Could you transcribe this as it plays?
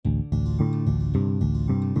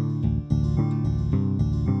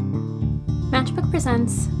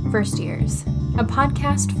presents First Years, a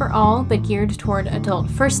podcast for all but geared toward adult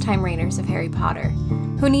first-time readers of Harry Potter,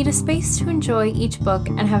 who need a space to enjoy each book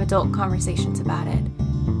and have adult conversations about it.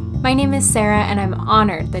 My name is Sarah, and I'm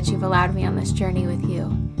honored that you've allowed me on this journey with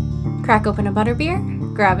you. Crack open a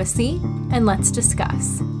butterbeer, grab a seat, and let's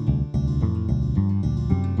discuss.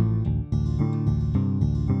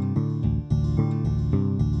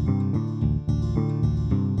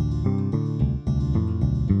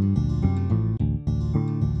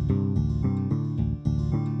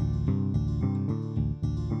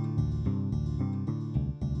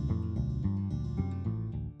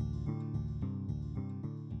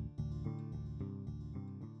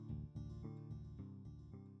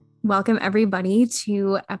 Welcome, everybody,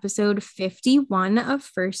 to episode 51 of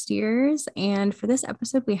First Years. And for this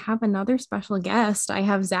episode, we have another special guest. I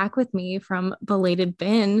have Zach with me from Belated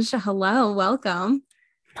Binge. Hello, welcome.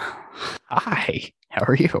 Hi, how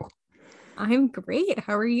are you? I'm great.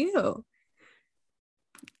 How are you?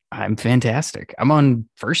 I'm fantastic. I'm on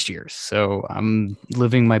first years, so I'm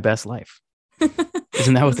living my best life.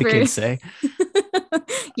 Isn't that what the kids say?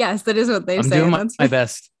 Yes, that is what they I'm say. doing my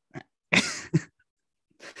best.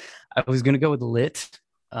 I was going to go with lit.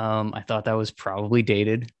 I thought that was probably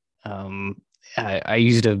dated. I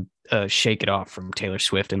used a Shake It Off from Taylor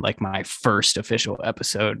Swift in like my first official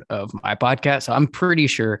episode of my podcast. So I'm pretty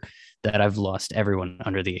sure that I've lost everyone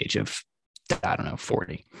under the age of,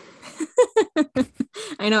 40.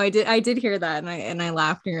 I know. I did hear that, and I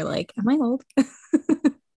laughed, and you're like, am I old?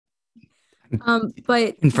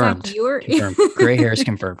 But confirmed. Zach, you're confirmed. Gray hair is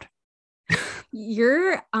confirmed.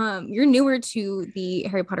 You're newer to the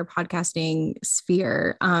Harry Potter podcasting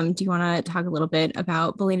sphere. Do you want to talk a little bit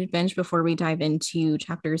about Belated Binge before we dive into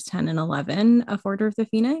chapters 10 and 11 of Order of the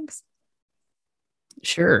Phoenix?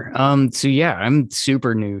 Sure. So yeah, I'm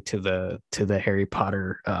super new to the Harry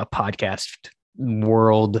Potter podcast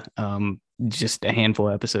world. Just a handful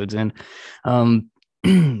of episodes in.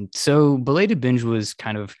 So Belated Binge was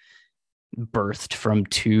kind of birthed from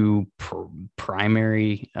two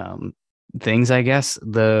primary things, I guess.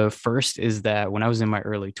 The first is that when I was in my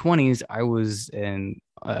early 20s, I was an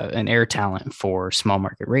air talent for small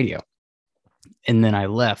market radio. And then I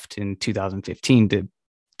left in 2015 to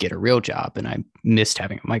get a real job, and I missed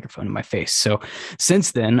having a microphone in my face. So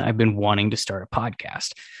since then, I've been wanting to start a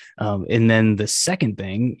podcast. And then the second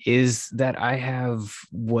thing is that I have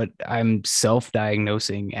what I'm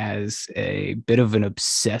self-diagnosing as a bit of an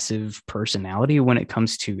obsessive personality when it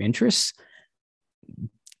comes to interests.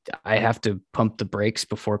 I have to pump the brakes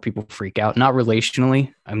before people freak out. Not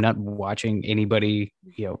relationally. I'm not watching anybody,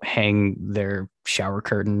 hang their shower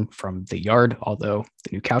curtain from the yard, although the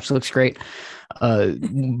new couch looks great. But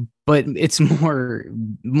it's more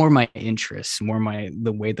my interests,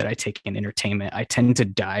 the way that I take in entertainment. I tend to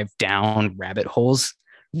dive down rabbit holes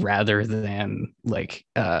rather than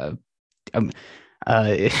my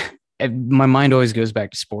mind always goes back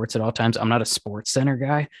to sports at all times. I'm not a Sports Center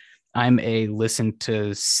guy. I'm a listen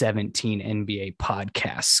to 17 NBA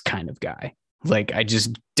podcasts kind of guy. Like, I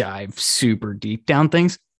just dive super deep down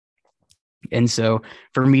things. And so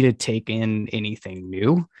for me to take in anything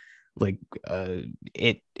new,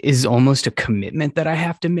 it is almost a commitment that I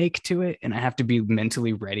have to make to it. And I have to be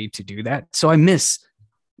mentally ready to do that. So I miss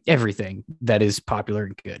everything that is popular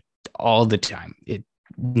and good all the time. It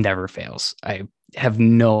never fails. I have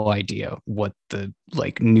no idea what the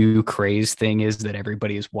new craze thing is that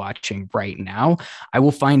everybody is watching right now. I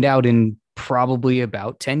will find out in probably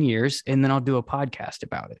about 10 years, and then I'll do a podcast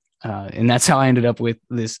about it. And that's how I ended up with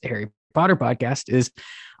this Harry Potter podcast. Is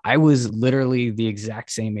I was literally the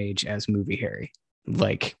exact same age as Movie Harry,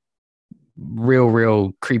 like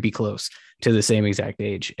real creepy close to the same exact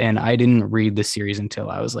age. And I didn't read the series until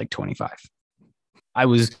I was like 25. I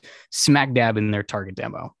was smack dab in their target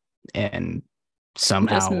demo, and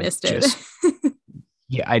somehow just missed it.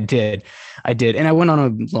 Yeah, I did. And I went on a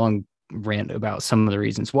long rant about some of the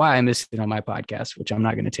reasons why I missed it on my podcast, which I'm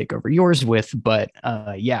not going to take over yours with, but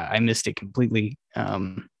yeah, I missed it completely.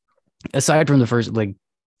 Aside from the first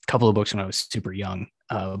couple of books when I was super young,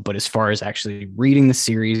 but as far as actually reading the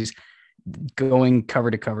series, going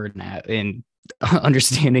cover to cover and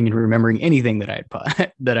understanding and remembering anything that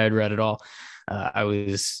I'd read at all, I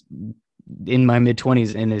was in my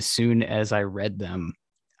mid-20s, and as soon as I read them,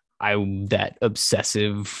 that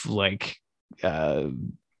obsessive I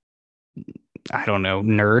don't know,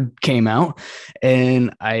 nerd came out,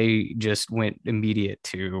 and I just went immediate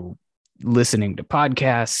to listening to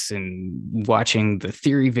podcasts and watching the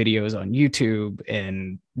theory videos on YouTube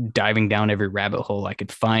and diving down every rabbit hole I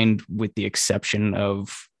could find, with the exception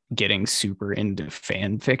of getting super into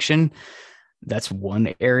fan fiction. that's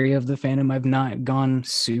one area of the fandom I've not gone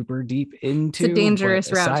super deep into. It's a dangerous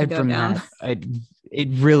but route to aside go from down. that, it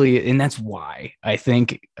really, and that's why I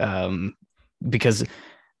think, because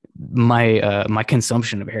my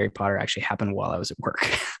consumption of Harry Potter actually happened while I was at work.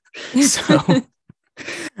 So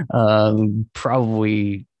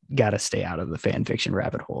probably got to stay out of the fan fiction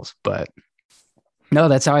rabbit holes. But no,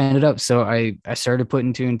 that's how I ended up. So I started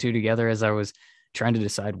putting two and two together as I was trying to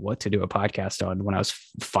decide what to do a podcast on, when I was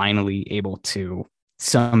finally able to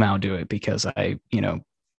somehow do it, because I,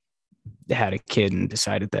 had a kid and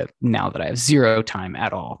decided that now that I have zero time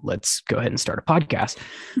at all, let's go ahead and start a podcast.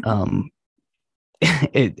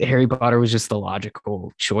 Harry Potter was just the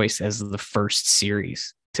logical choice as the first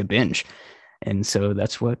series to binge. And so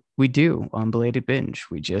that's what we do on Belated Binge.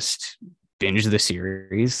 We just binge the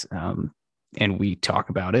series, and we talk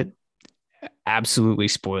about it absolutely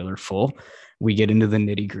spoiler full. We get into the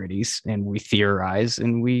nitty gritties and we theorize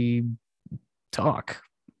and we talk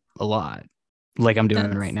a lot, like I'm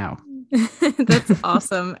doing right now. That's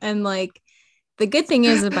awesome. And like, the good thing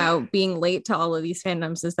is about being late to all of these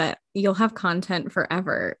fandoms is that you'll have content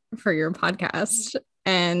forever for your podcast.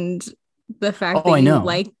 And the fact that I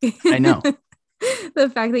know the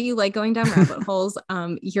fact that you like going down rabbit holes,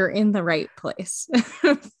 you're in the right place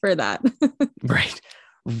for that. Right.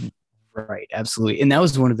 Absolutely. And that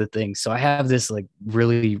was one of the things. So I have this like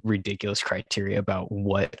really ridiculous criteria about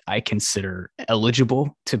what I consider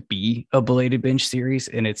eligible to be a Belated Binge series.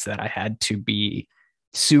 And it's that I had to be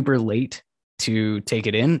super late to take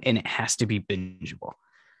it in, and it has to be bingeable.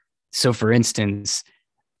 So for instance,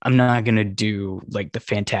 I'm not going to do like the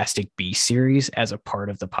Fantastic Beasts series as a part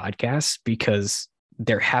of the podcast because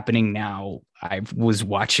they're happening now. I was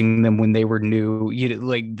watching them when they were new,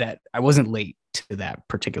 like that. I wasn't late to that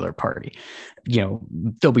particular party.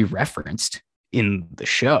 They'll be referenced in the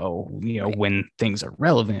show, right, when things are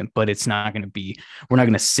relevant, but it's not going to be, we're not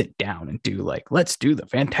going to sit down and do like, let's do the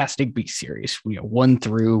Fantastic Beasts series, 1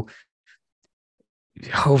 through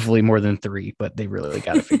hopefully more than 3, but they really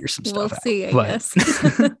got to figure some stuff we'll out. See, I guess.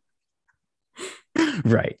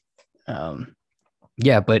 Right.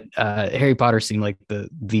 But Harry Potter seemed like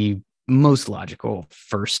the most logical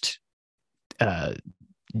first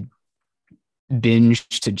binge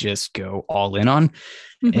to just go all in on.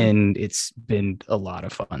 Mm-hmm. And it's been a lot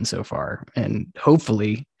of fun so far. And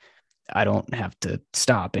hopefully I don't have to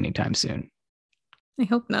stop anytime soon. I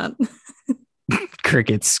hope not.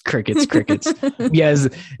 Crickets. Yeah,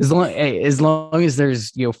 as long as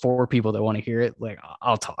there's 4 people that want to hear it, like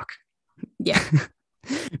I'll talk. Yeah.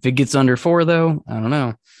 If it gets under 4 though, I don't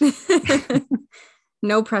know.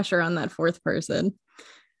 No pressure on that 4th person.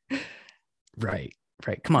 Right.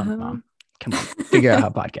 Come on, Mom. Come on. Figure out how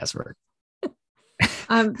podcasts work.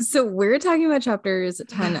 So we're talking about chapters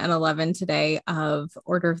 10 and 11 today of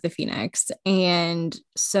Order of the Phoenix. And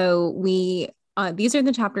so these are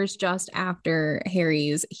the chapters just after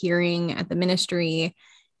Harry's hearing at the ministry.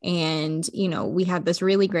 And, we had this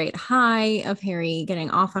really great high of Harry getting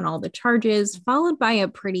off on all the charges, followed by a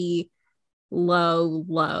pretty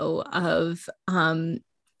low of,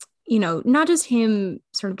 not just him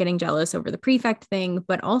sort of getting jealous over the prefect thing,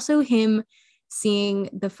 but also him seeing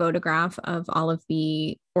the photograph of all of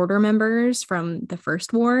the order members from the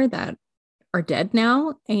First War that are dead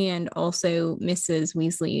now, and also Mrs.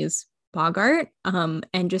 Weasley's Bogart,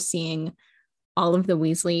 and just seeing all of the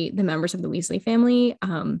members of the Weasley family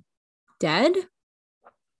dead.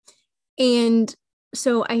 And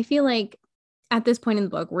so I feel like at this point in the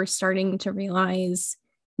book, we're starting to realize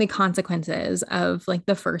the consequences of like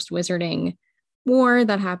the first Wizarding War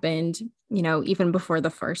that happened, even before the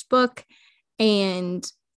first book. And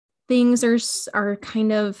things are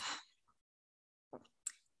kind of,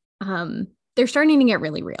 they're starting to get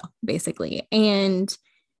really real, basically. And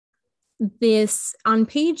this, on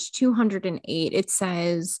page 208, it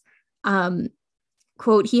says,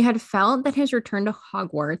 quote, "He had felt that his return to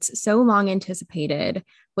Hogwarts, so long anticipated,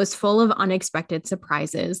 was full of unexpected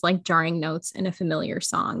surprises, like jarring notes in a familiar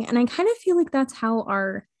song." And I kind of feel like that's how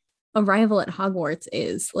our arrival at Hogwarts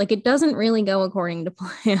is. Like, it doesn't really go according to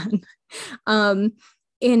plan.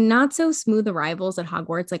 And not so smooth arrivals at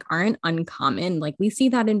Hogwarts aren't uncommon. Like, we see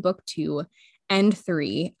that in book 2 and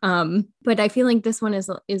 3. But I feel like this one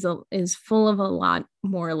is full of a lot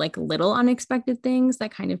more like little unexpected things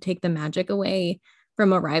that kind of take the magic away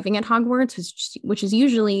from arriving at Hogwarts, which is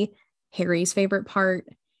usually Harry's favorite part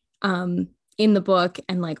in the book,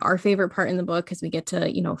 and like our favorite part in the book, because we get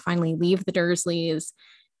to, finally leave the Dursleys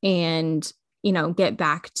and, get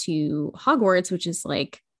back to Hogwarts, which is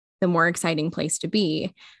like the more exciting place to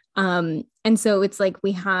be. And so it's like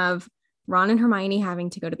we have Ron and Hermione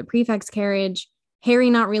having to go to the prefect's carriage, Harry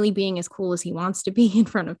not really being as cool as he wants to be in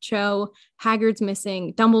front of Cho. Hagrid's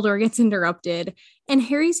missing. Dumbledore gets interrupted. And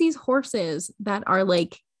Harry sees horses that are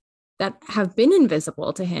like, that have been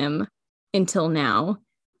invisible to him until now.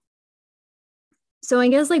 So I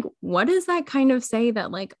guess, like, what does that kind of say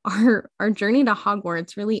that like our journey to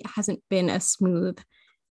Hogwarts really hasn't been as smooth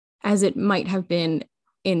as it might have been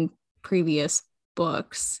in previous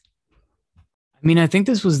books? I mean, I think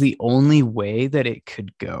this was the only way that it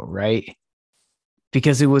could go, right?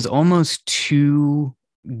 Because it was almost too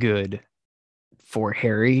good for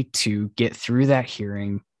Harry to get through that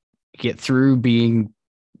hearing, get through being,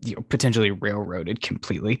 you know, potentially railroaded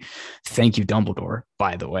completely. Thank you, Dumbledore,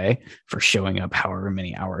 by the way, for showing up however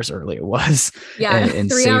many hours early it was. Yeah, and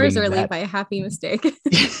 3 hours early by a happy mistake.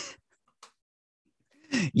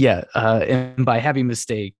 Yeah, and by happy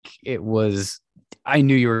mistake, it was, I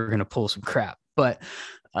knew you were going to pull some crap, but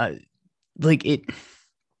like it,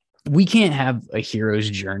 we can't have a hero's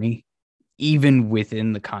journey, even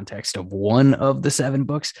within the context of one of the 7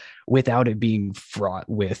 books, without it being fraught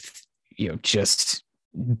with, you know, just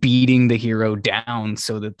beating the hero down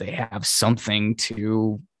so that they have something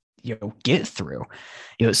to, you know, get through.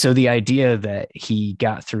 You know, so the idea that he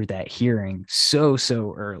got through that hearing so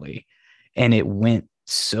early and it went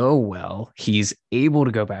so well, he's able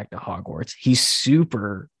to go back to Hogwarts. He's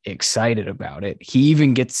super excited about it. He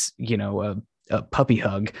even gets, you know, a puppy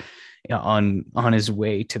hug on his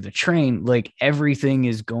way to the train. Like, everything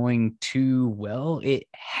is going too well. It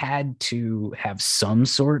had to have some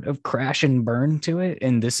sort of crash and burn to it,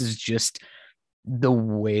 and this is just the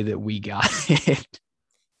way that we got it.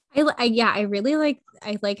 I really like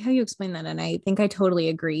how you explain that, and I think I totally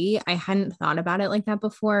agree. I hadn't thought about it like that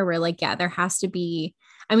before, where like, yeah, there has to be,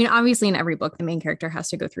 I mean, obviously in every book the main character has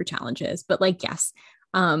to go through challenges, but like, yes,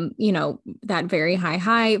 you know, that very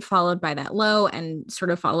high followed by that low, and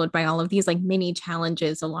sort of followed by all of these like mini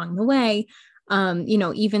challenges along the way. You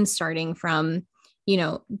know, even starting from, you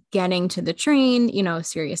know, getting to the train, you know,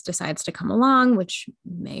 Sirius decides to come along, which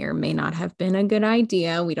may or may not have been a good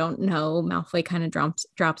idea. We don't know. Malfoy kind of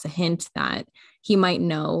drops a hint that he might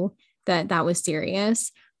know that that was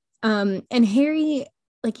Sirius. And Harry,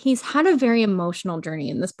 like, he's had a very emotional journey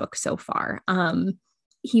in this book so far.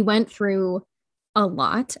 He went through a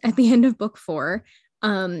lot at the end of book 4,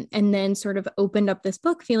 and then sort of opened up this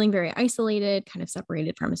book feeling very isolated, kind of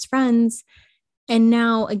separated from his friends. And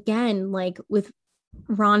now again, like with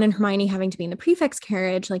Ron and Hermione having to be in the prefect's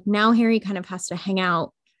carriage, like now Harry kind of has to hang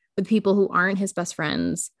out with people who aren't his best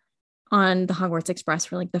friends on the Hogwarts Express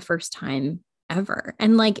for like the first time ever.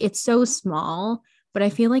 And like, it's so small, but I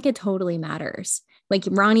feel like it totally matters. Like,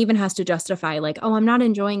 Ron even has to justify like, oh, I'm not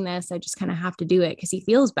enjoying this, I just kind of have to do it because he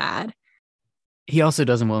feels bad. He also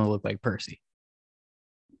doesn't want to look like Percy.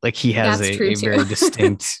 Like, he has a very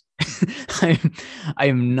distinct I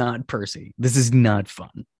am not Percy. This is not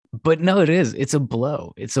fun. But no, it is. It's a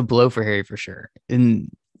blow. It's a blow for Harry for sure.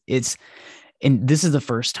 And this is the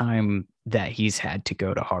first time that he's had to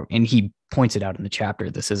go to Hogwarts. And he points it out in the chapter.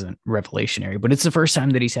 This isn't revelationary, but it's the first time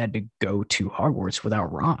that he's had to go to Hogwarts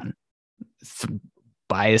without Ron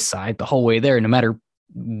by his side the whole way there. No matter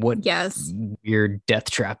what weird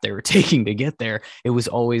death trap they were taking to get there, it was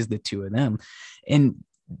always the two of them. And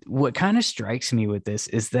what kind of strikes me with this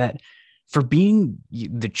is that for being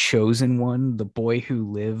the chosen one, the boy who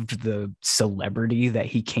lived, the celebrity that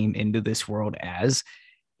he came into this world as,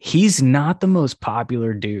 he's not the most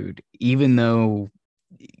popular dude, even though,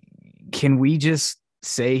 can we just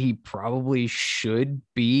say he probably should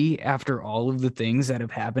be after all of the things that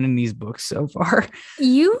have happened in these books so far?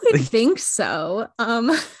 You would think so.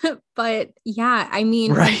 But yeah, I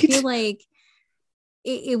mean, right? I feel like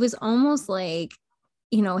it was almost like,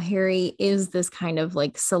 you know, Harry is this kind of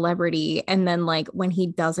like celebrity. And then like when he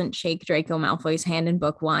doesn't shake Draco Malfoy's hand in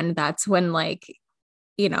book 1, that's when like,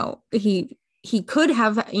 you know, he could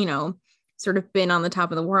have, you know, sort of been on the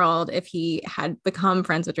top of the world if he had become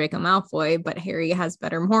friends with Draco Malfoy, but Harry has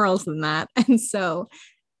better morals than that. And so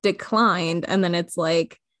declined. And then it's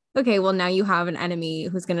like, okay, well, now you have an enemy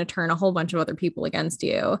who's going to turn a whole bunch of other people against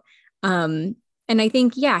you. And I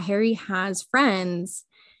think, yeah, Harry has friends,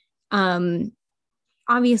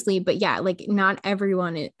 obviously, but yeah, like not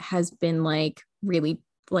everyone has been like really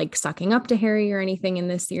like sucking up to Harry or anything in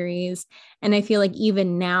this series. And I feel like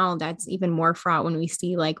even now that's even more fraught when we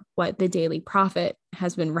see like what the Daily Prophet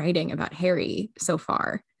has been writing about Harry so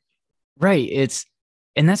far. Right. That's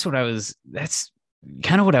kind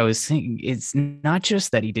of what I was thinking. It's not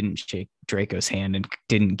just that he didn't shake Draco's hand and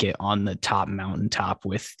didn't get on the top mountaintop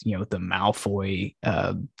with, you know, the Malfoy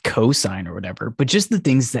cosign or whatever, but just the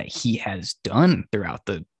things that he has done throughout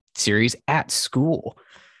the series at school.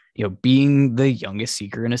 being the youngest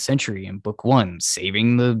seeker in a century in book 1,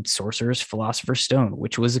 saving the sorcerer's philosopher's stone,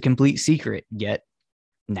 which was a complete secret, yet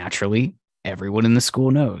naturally everyone in the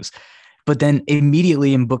school knows. But then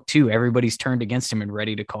immediately in book 2, everybody's turned against him and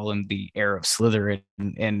ready to call him the heir of Slytherin,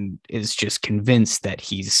 and is just convinced that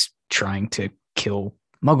he's trying to kill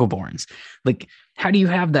Muggleborns. Like, how do you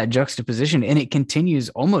have that juxtaposition? And it continues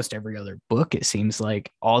almost every other book, it seems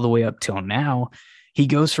like, all the way up till now. He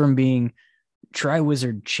goes from being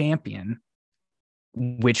Triwizard champion,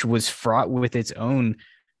 which was fraught with its own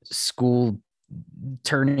school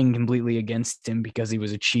turning completely against him because he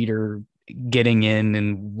was a cheater, getting in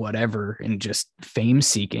and whatever, and just fame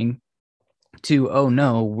seeking, to, oh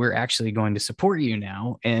no, we're actually going to support you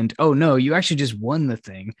now. And oh no, you actually just won the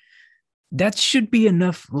thing. That should be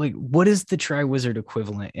enough. Like, what is the Triwizard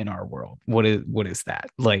equivalent in our world? What is that?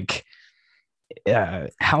 Like,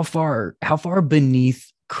 how far beneath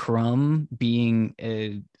Crumb being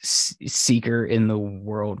a seeker in the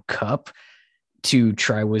World Cup to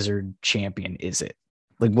Triwizard champion is it?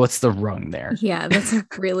 Like, what's the rung there? Yeah, that's a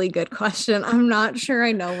really good question. I'm not sure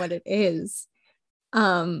I know what it is.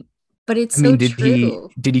 But it's true.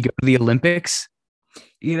 Did he go to the Olympics?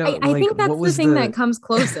 I think that's the thing that comes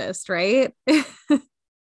closest, right?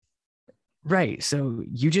 Right. So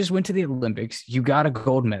you just went to the Olympics, you got a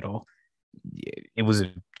gold medal. It was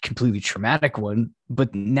a completely traumatic one,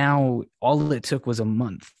 but now all it took was a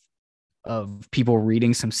month of people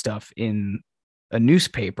reading some stuff in a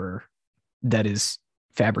newspaper that is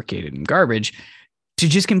fabricated and garbage to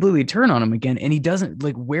just completely turn on him again. And he doesn't,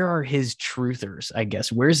 like, where are his truthers, I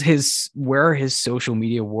guess? Where are his social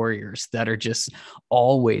media warriors that are just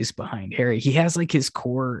always behind Harry? He has like his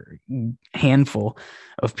core handful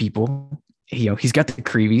of people. He's got the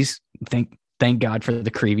Creevies. Thank God for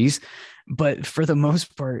the Creevies. But for the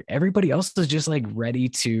most part, everybody else is just like ready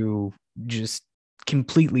to just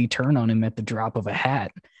completely turn on him at the drop of a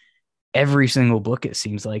hat. Every single book, it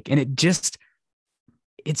seems like. And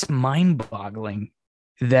it's mind-boggling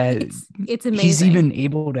that it's amazing. He's even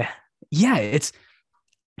able to,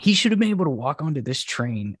 he should have been able to walk onto this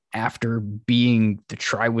train after being the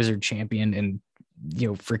Triwizard champion and,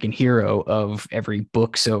 freaking hero of every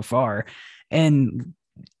book so far. And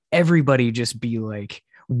everybody just be like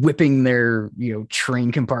whipping their,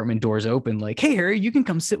 train compartment doors open, like, hey, Harry, you can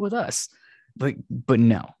come sit with us. Like, but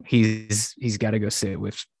no, he's got to go sit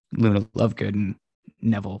with Luna Lovegood and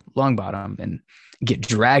Neville Longbottom and get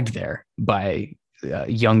dragged there by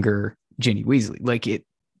younger Ginny Weasley. Like, it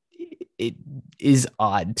is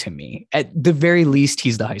odd to me. At the very least,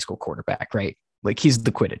 he's the high school quarterback, right? Like, he's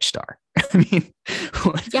the Quidditch star. I mean,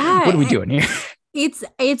 what are we doing here?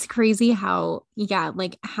 It's crazy how,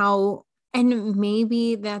 and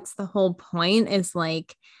maybe that's the whole point, is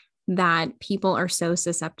like that people are so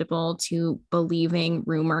susceptible to believing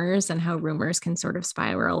rumors and how rumors can sort of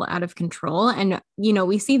spiral out of control. And,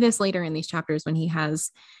 we see this later in these chapters when he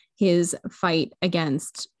has his fight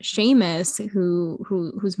against Seamus,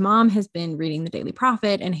 whose mom has been reading the Daily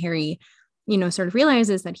Prophet, and Harry, sort of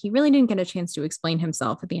realizes that he really didn't get a chance to explain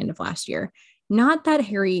himself at the end of last year. Not that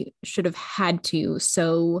Harry should have had to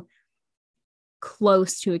so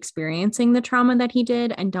close to experiencing the trauma that he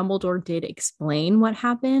did, and Dumbledore did explain what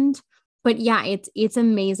happened. But yeah, it's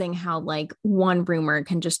amazing how like one rumor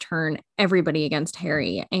can just turn everybody against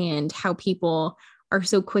Harry, and how people are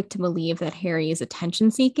so quick to believe that Harry is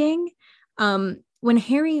attention seeking, when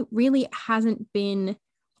Harry really hasn't been,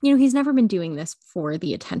 he's never been doing this for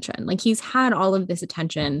the attention. Like, he's had all of this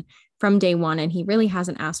attention from day one, and he really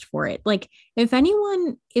hasn't asked for it. Like, if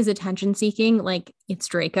anyone is attention seeking, like, it's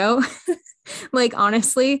Draco. Like,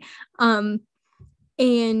 honestly. And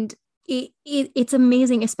it's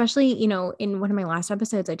amazing, especially, in one of my last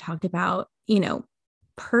episodes, I talked about,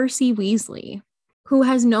 Percy Weasley, who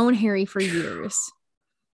has known Harry for years,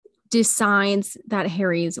 decides that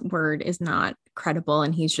Harry's word is not credible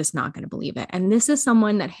and he's just not going to believe it. And this is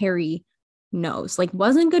someone that Harry knows, like,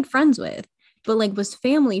 wasn't good friends with, but like was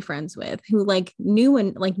family friends with, who like knew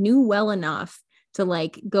well enough to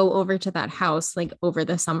like go over to that house like over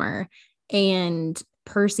the summer. And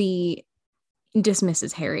Percy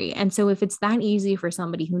dismisses Harry. And so if it's that easy for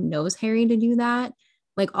somebody who knows Harry to do that,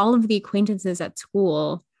 like all of the acquaintances at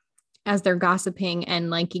school, as they're gossiping and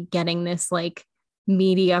like getting this like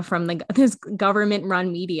media from this government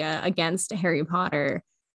run media against Harry Potter,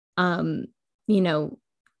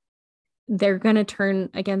 they're going to turn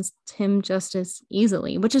against him just as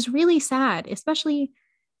easily, which is really sad, especially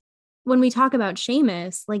when we talk about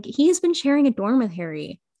Seamus. Like, he's been sharing a dorm with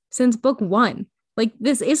Harry since book 1. Like,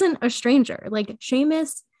 this isn't a stranger. Like,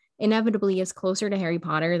 Seamus inevitably is closer to Harry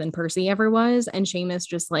Potter than Percy ever was. And Seamus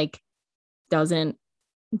just like doesn't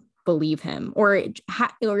believe him, or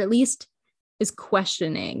at least is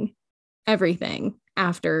questioning everything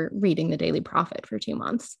after reading the Daily Prophet for 2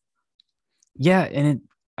 months. Yeah, and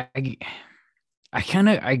I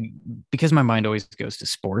because my mind always goes to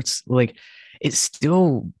sports, like it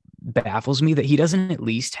still baffles me that he doesn't at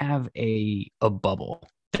least have a bubble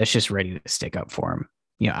that's just ready to stick up for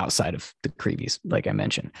him, outside of the Creevies, like I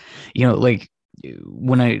mentioned. Like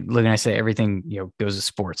when I say everything, goes to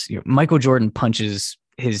sports, Michael Jordan punches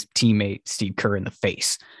his teammate Steve Kerr in the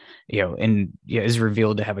face, and is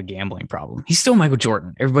revealed to have a gambling problem. He's still Michael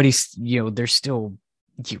Jordan. Everybody's, there's still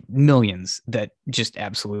millions that just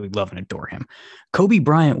absolutely love and adore him. Kobe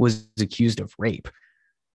Bryant was accused of rape,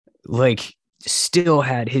 like still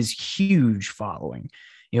had his huge following.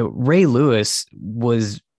 Ray Lewis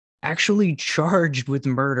was actually charged with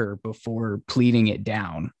murder before pleading it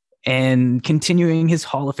down and continuing his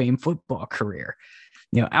Hall of Fame football career.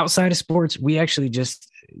 Outside of sports, we actually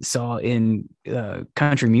just saw in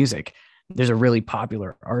country music, there's a really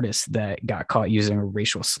popular artist that got caught using a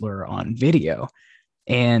racial slur on video.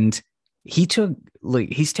 And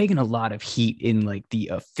he's taken a lot of heat in like the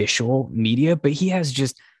official media, but he has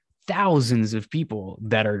just thousands of people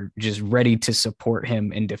that are just ready to support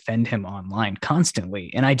him and defend him online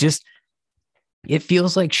constantly. And it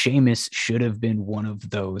feels like Sheamus should have been one of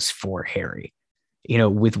those for Harry,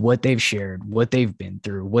 with what they've shared, what they've been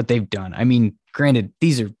through, what they've done. I mean, granted,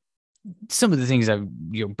 these are some of the things I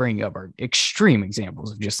bring up are extreme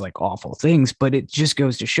examples of just like awful things, but it just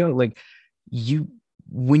goes to show like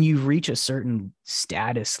when you reach a certain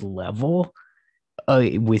status level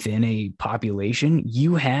within a population,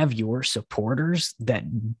 you have your supporters that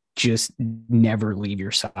just never leave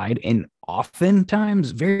your side, and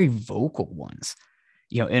oftentimes very vocal ones,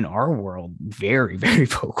 in our world, very, very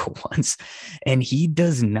vocal ones. And he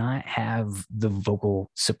does not have the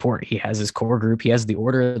vocal support. He has his core group, he has the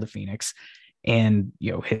Order of the Phoenix, and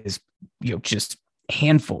his just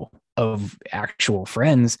handful of actual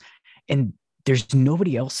friends, and there's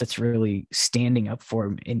nobody else that's really standing up for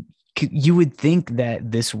him. And you would think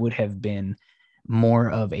that this would have been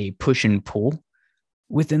more of a push and pull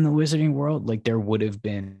within the Wizarding world. Like there would have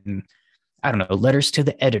been, I don't know, letters to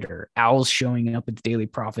the editor, owls showing up at the Daily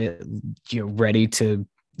Prophet, ready to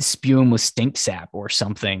spew him with stink sap or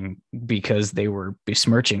something because they were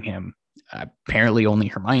besmirching him. Apparently only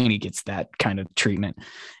Hermione gets that kind of treatment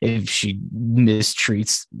if she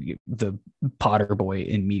mistreats the Potter boy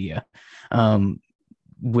in media,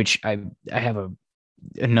 which I have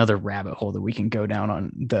another rabbit hole that we can go down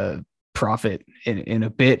on the Prophet in a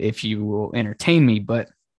bit if you will entertain me. But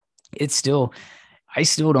it's still, I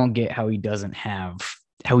still don't get how he doesn't have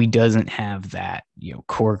that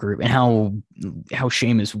core group, and how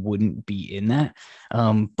Sheamus wouldn't be in that.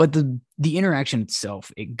 But the interaction itself,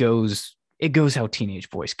 it goes how teenage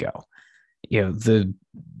boys go.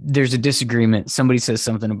 There's a disagreement, somebody says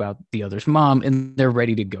something about the other's mom, and they're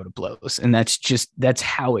ready to go to blows. And that's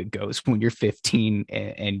how it goes when you're 15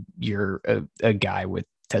 and you're a guy with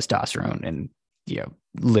testosterone and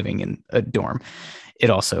living in a dorm. It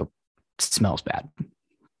also smells bad,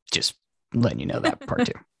 just letting you know that part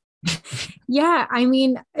too. Yeah, I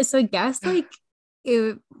mean, so I guess like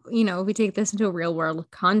if we take this into a real world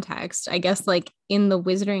context, I guess like in the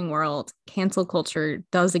Wizarding world, cancel culture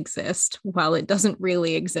does exist while it doesn't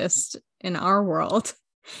really exist in our world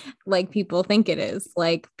like people think it is.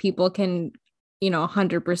 Like people can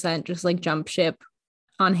 100% just like jump ship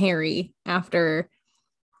on Harry after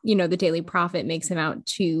the Daily Prophet makes him out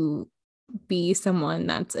to be someone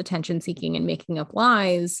that's attention seeking and making up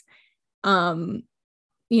lies. And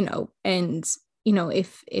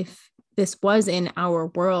if this was in our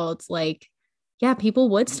world, like, yeah, people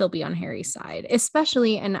would still be on Harry's side,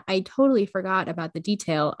 especially, and I totally forgot about the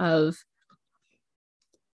detail of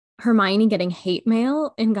Hermione getting hate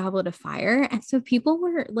mail in Goblet of Fire. And so people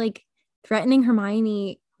were like threatening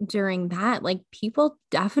Hermione during that. Like people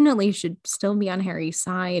definitely should still be on Harry's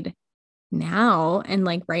side now and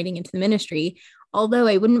like writing into the Ministry. Although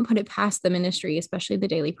I wouldn't put it past the Ministry, especially the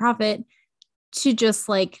Daily Prophet, to just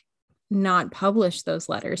like not publish those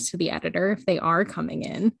letters to the editor if they are coming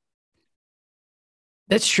in.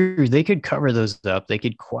 That's true. They could cover those up. They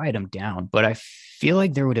could quiet them down, but I feel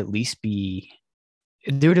like there would at least be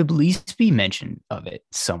mention of it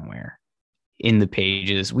somewhere in the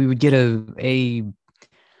pages. We would get a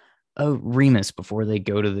Remus before they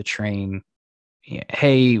go to the train.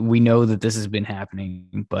 Hey, we know that this has been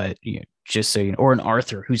happening, but just so you know, or an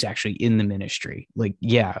Arthur who's actually in the Ministry. Like,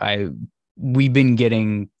 yeah, we've been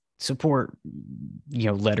getting support,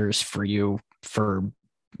 letters for you for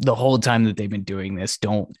the whole time that they've been doing this.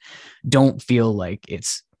 Don't feel like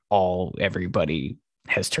it's all everybody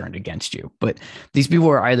has turned against you. But these people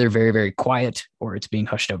are either very, very quiet, or it's being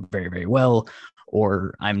hushed up very, very well,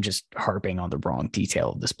 or I'm just harping on the wrong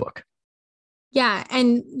detail of this book. Yeah.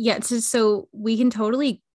 And yeah, so we can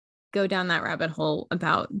totally go down that rabbit hole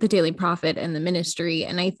about the Daily Prophet and the ministry.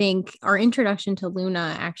 And I think our introduction to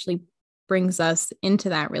Luna actually brings us into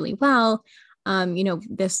that really well.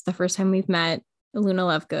 The first time we've met Luna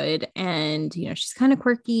Lovegood, and, she's kind of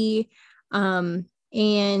quirky. Her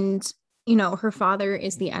father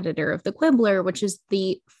is the editor of the Quibbler, which is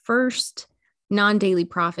the first non-Daily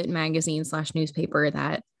Prophet magazine / newspaper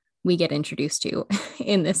that we get introduced to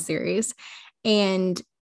in this series. And,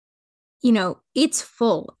 it's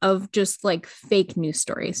full of just like fake news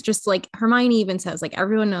stories. Just like Hermione even says, like,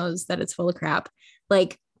 everyone knows that it's full of crap,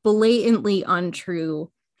 like blatantly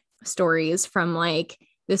untrue stories, from like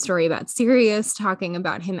the story about Sirius talking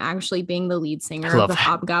about him actually being the lead singer of the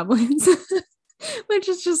Hobgoblins, which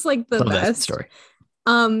is just like the best story.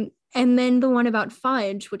 And then the one about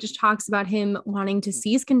Fudge, which just talks about him wanting to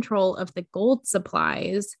seize control of the gold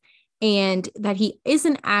supplies, and that he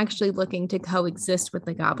isn't actually looking to coexist with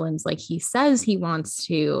the goblins like he says he wants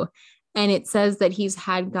to. And it says that he's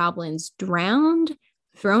had goblins drowned,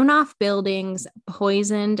 thrown off buildings,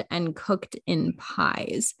 poisoned, and cooked in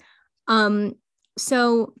pies.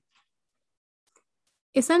 So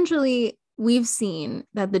essentially, we've seen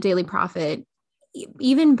that the Daily Prophet,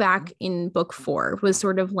 even back in book 4, was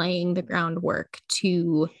sort of laying the groundwork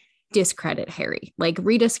to discredit Harry. Like,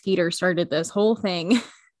 Rita Skeeter started this whole thing,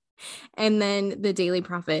 and then the Daily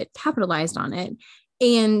Prophet capitalized on it.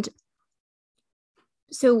 And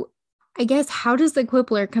so I guess, how does the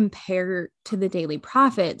Quibbler compare to the Daily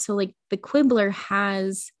Prophet? So like, the Quibbler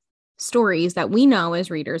has stories that we know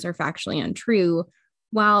as readers are factually untrue,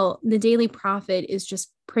 while the Daily Prophet is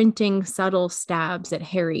just printing subtle stabs at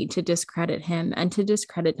Harry to discredit him and to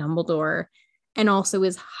discredit Dumbledore, and also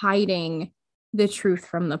is hiding the truth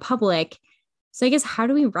from the public. So I guess, how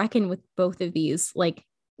do we reckon with both of these like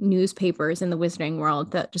newspapers in the wizarding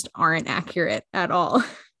world that just aren't accurate at all?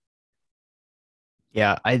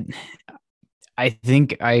 Yeah, I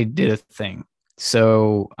think I did a thing.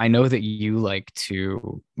 So I know that you like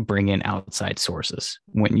to bring in outside sources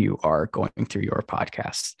when you are going through your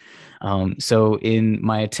podcast. So in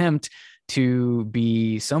my attempt to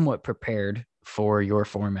be somewhat prepared for your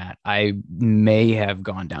format, I may have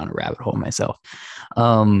gone down a rabbit hole myself.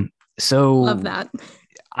 So love that.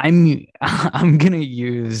 I'm gonna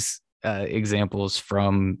use examples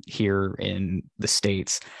from here in the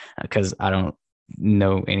States, because I don't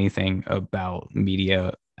know anything about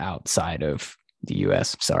media outside of the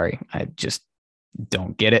US. Sorry, I just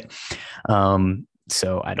don't get it.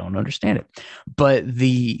 So I don't understand it. But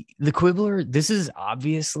the Quibbler, this is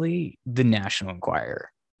obviously the National Enquirer,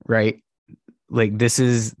 right? Like, this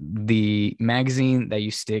is the magazine that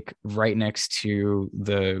you stick right next to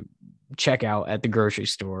the checkout at the grocery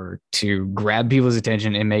store to grab people's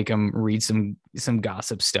attention and make them read some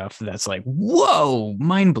gossip stuff that's like, whoa,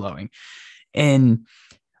 mind-blowing. And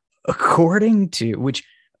according to which,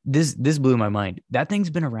 this blew my mind, that thing's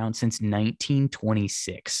been around since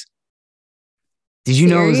 1926. Did you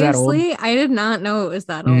know it was that old? I did not know it was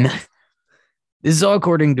that old. This is all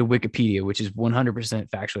according to Wikipedia, which is 100%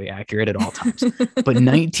 factually accurate at all times. But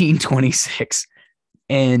 1926,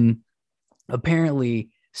 and apparently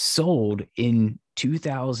sold in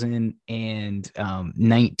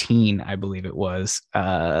 2019, I believe it was.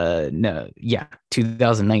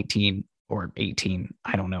 2019 or 18.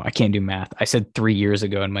 I don't know. I can't do math. I said 3 years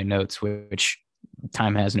ago in my notes, which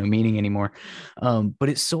time has no meaning anymore. But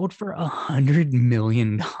it sold for $100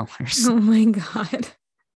 million. Oh my God.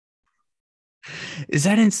 Is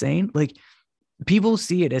that insane? Like, people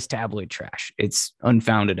see it as tabloid trash. It's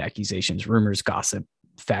unfounded accusations, rumors, gossip,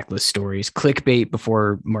 factless stories, clickbait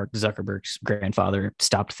before Mark Zuckerberg's grandfather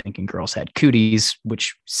stopped thinking girls had cooties,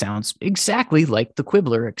 which sounds exactly like the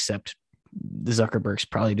Quibbler, except the Zuckerbergs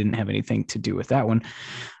probably didn't have anything to do with that one.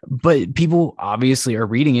 But people obviously are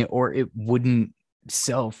reading it, or it wouldn't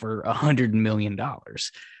sell for $100 million,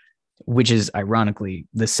 which is ironically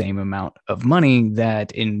the same amount of money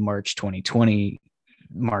that in March 2020,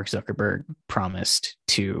 Mark Zuckerberg promised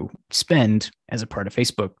to spend as a part of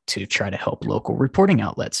Facebook to try to help local reporting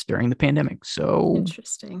outlets during the pandemic. So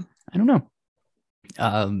interesting. I don't know.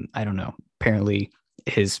 Apparently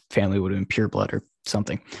his family would have been pure blood or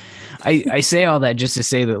something. I say all that just to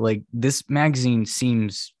say that, like, this magazine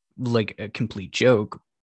seems like a complete joke,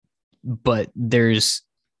 but there's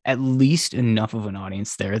at least enough of an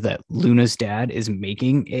audience there that Luna's dad is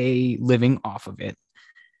making a living off of it.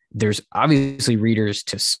 There's obviously readers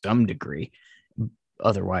to some degree.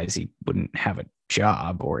 Otherwise, he wouldn't have a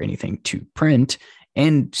job or anything to print.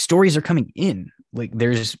 and stories are coming in. Like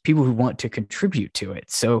there's people who want to contribute to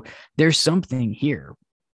it. So there's something here.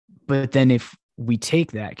 But then if we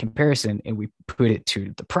take that comparison and we put it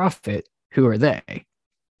to the Prophet, who are they?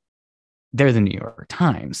 They're the New York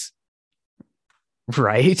Times,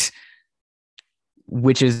 right?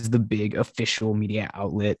 Which is the big official media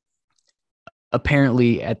outlet.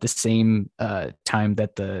 Apparently, at the same time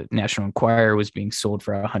that the National Enquirer was being sold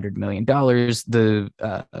for $100 million, the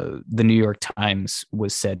New York Times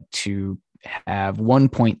was said to have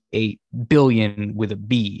 1.8 billion with a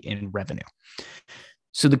B in revenue.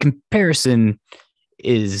 So the comparison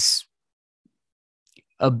is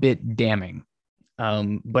a bit damning,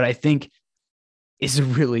 but I think is a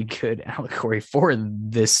really good allegory for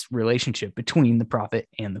this relationship between the Prophet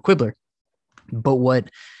and the Quibbler. But what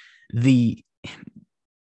the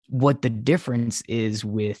difference is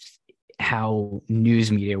with how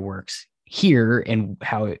news media works here and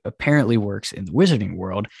how it apparently works in the wizarding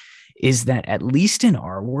world is that, at least in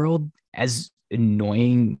our world, as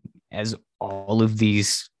annoying as all of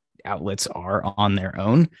these outlets are on their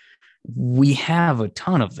own, we have a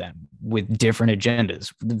ton of them with different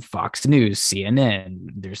agendas. Fox News, CNN,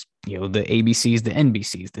 there's, the ABCs, the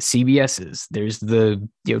NBCs, the CBSs, there's the,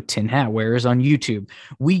 tin hat wearers on YouTube.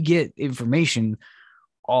 We get information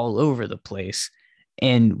all over the place,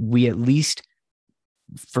 and we, at least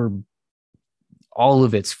for all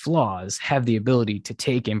of its flaws, have the ability to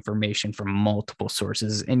take information from multiple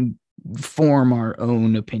sources and form our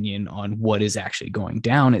own opinion on what is actually going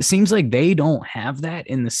down. It seems like they don't have that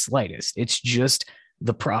in the slightest. It's just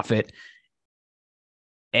the Prophet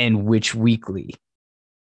and Witch Weekly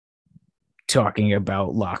talking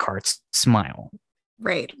about Lockhart's smile.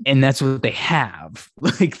 Right. And that's what they have.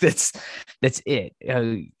 Like that's it.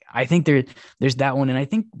 I think there's that one. And I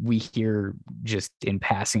think we hear just in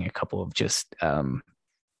passing a couple of just,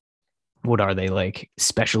 what are they, like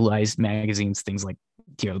specialized magazines, things like,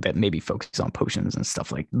 that maybe focus on potions and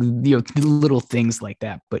stuff, like, little things like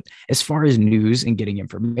that. But as far as news and getting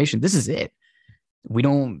information, this is it. We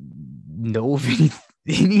don't know of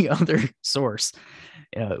any other source,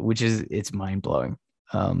 which is, it's mind blowing.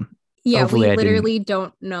 Yeah, we literally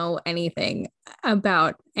don't know anything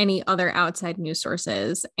about any other outside news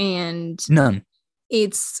sources, and none.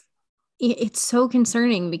 It's so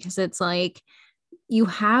concerning, because it's like you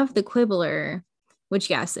have the Quibbler, which,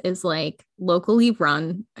 yes, is like locally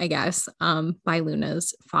run, I guess, by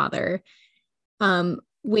Luna's father,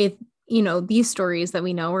 with, these stories that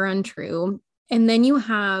we know are untrue. And then you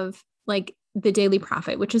have like the Daily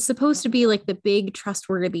Prophet, which is supposed to be like the big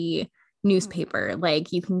trustworthy newspaper.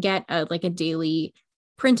 Like you can get a daily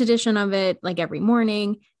print edition of it like every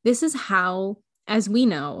morning. This is how, as we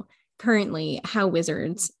know currently, how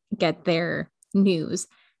wizards get their news.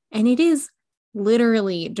 And it is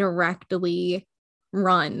literally directly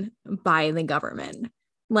run by the government.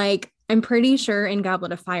 Like, I'm pretty sure in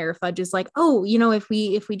Goblet of Fire, Fudge is like, oh, if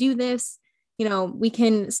we do this, we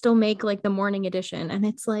can still make like the morning edition. And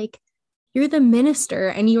it's like, you're the minister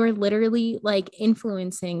and you are literally like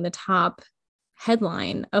influencing the top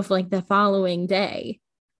headline of like the following day.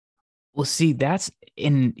 Well, see, this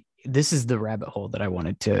is the rabbit hole that I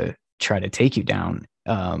wanted to try to take you down.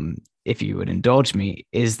 If you would indulge me,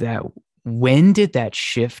 is that, when did that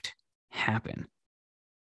shift happen?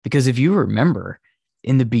 Because if you remember,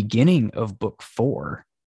 in the beginning of book 4,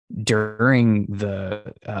 during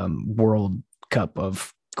the World Cup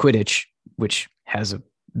of Quidditch, which has a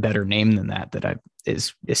better name than that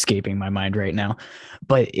is escaping my mind right now,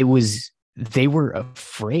 but they were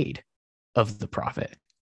afraid of the Prophet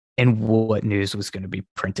and what news was going to be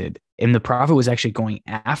printed. And the Prophet was actually going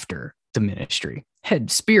after the ministry,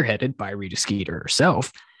 spearheaded by Rita Skeeter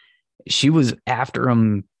herself. She was after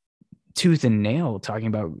him tooth and nail, talking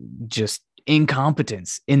about just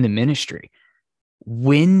incompetence in the ministry.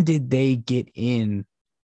 When did they get in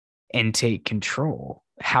and take control?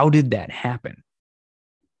 How did that happen?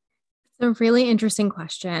 It's a really interesting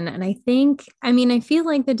question. And I feel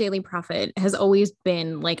like the Daily Prophet has always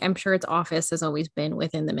been like, I'm sure its office has always been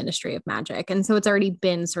within the Ministry of Magic. And so it's already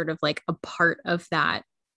been sort of like a part of that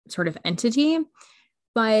sort of entity.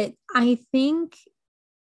 But I think,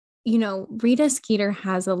 Rita Skeeter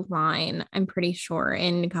has a line, I'm pretty sure,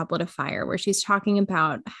 in Goblet of Fire, where she's talking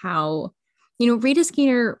about how, Rita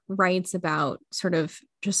Skeeter writes about sort of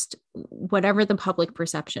just whatever the public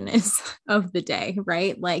perception is of the day,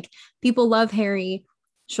 right? Like, people love Harry.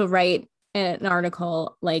 She'll write an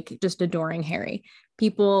article like just adoring Harry.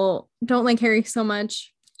 People don't like Harry so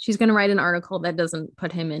much. She's going to write an article that doesn't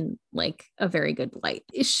put him in like a very good light.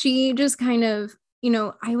 She just kind of,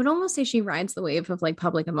 I would almost say she rides the wave of like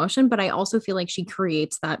public emotion, but I also feel like she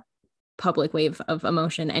creates that public wave of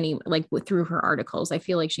emotion through her articles. I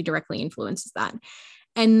feel like she directly influences that.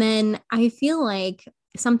 And then I feel like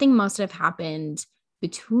something must have happened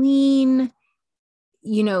between,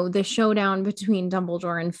 the showdown between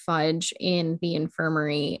Dumbledore and Fudge in the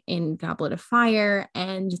infirmary in Goblet of Fire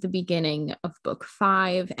and the beginning of book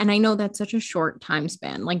 5. And I know that's such a short time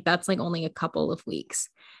span. Like that's like only a couple of weeks.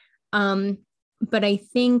 But I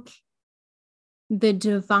think the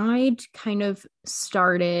divide kind of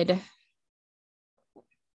started.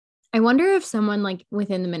 I wonder if someone like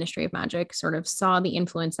within the Ministry of Magic sort of saw the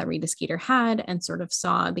influence that Rita Skeeter had and sort of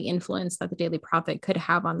saw the influence that the Daily Prophet could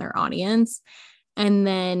have on their audience. And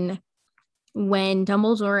then when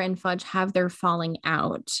Dumbledore and Fudge have their falling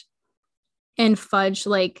out, and Fudge,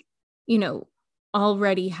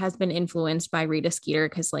 already has been influenced by Rita Skeeter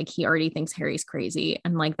because, he already thinks Harry's crazy.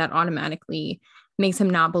 And, that automatically makes him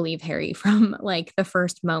not believe Harry from, the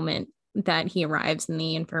first moment that he arrives in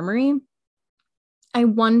the infirmary. I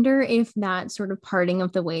wonder if that sort of parting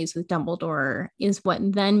of the ways with Dumbledore is what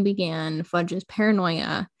then began Fudge's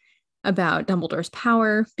paranoia about Dumbledore's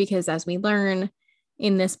power, because as we learn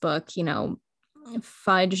in this book,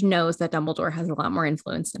 Fudge knows that Dumbledore has a lot more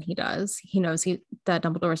influence than he does. He knows that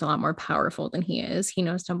Dumbledore is a lot more powerful than he is. He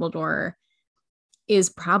knows Dumbledore is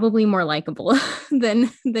probably more likable than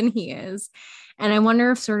he is. And I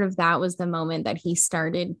wonder if sort of that was the moment that he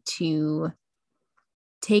started to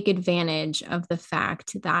take advantage of the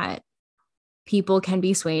fact that people can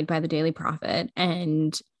be swayed by the Daily Prophet.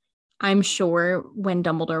 And I'm sure when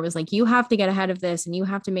Dumbledore was like, you have to get ahead of this and you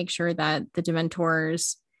have to make sure that the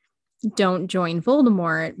Dementors don't join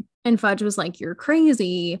Voldemort. And Fudge was like, you're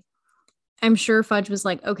crazy. I'm sure Fudge was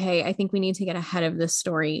like, okay, I think we need to get ahead of this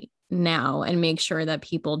story now and make sure that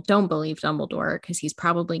people don't believe Dumbledore because he's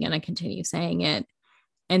probably going to continue saying it.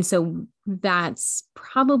 And so that's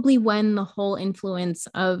probably when the whole influence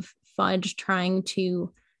of Fudge trying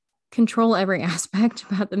to control every aspect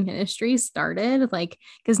about the Ministry started,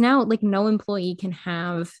 because now no employee can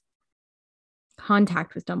have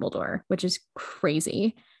contact with Dumbledore, which is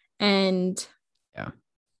crazy. And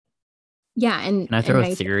and can I throw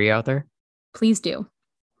a theory out there? Please do.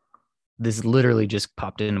 This literally just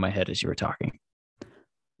popped into my head as you were talking.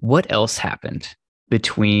 What else happened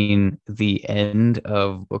between the end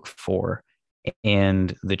of book 4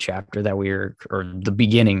 and the chapter or the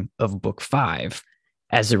beginning of book 5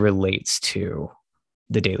 as it relates to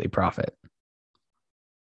the Daily Prophet?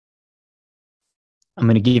 I'm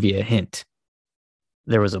going to give you a hint.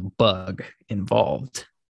 There was a bug involved.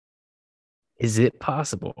 Is it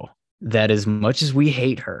possible that as much as we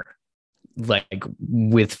hate her,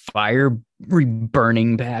 with fire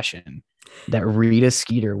burning passion, that Rita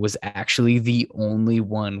Skeeter was actually the only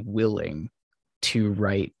one willing to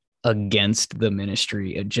write against the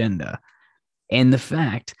Ministry agenda? And the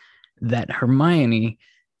fact that Hermione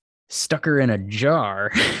stuck her in a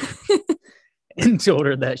jar and told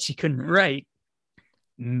her that she couldn't write,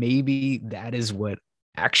 maybe that is what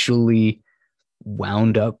actually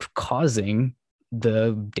wound up causing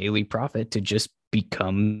the Daily Prophet to just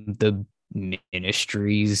become the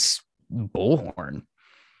Ministry's bullhorn.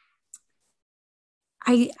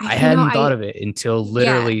 I hadn't thought of it until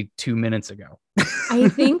literally 2 minutes ago. I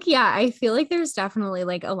think, I feel like there's definitely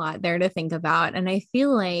a lot there to think about. And I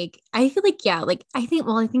think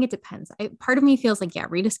it depends. Part of me feels like,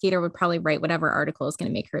 Rita Skeeter would probably write whatever article is going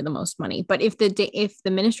to make her the most money. But if the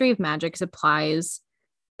Ministry of Magic supplies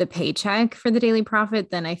the paycheck for the Daily Prophet,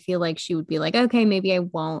 then I feel like she would be like, okay, maybe I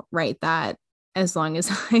won't write that as long as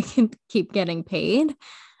I can keep getting paid.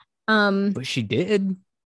 But she did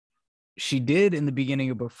in the beginning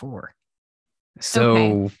of book 4. So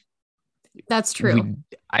okay. That's true.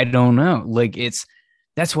 I don't know.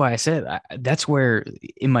 That's why I said that's where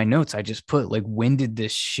in my notes I just put when did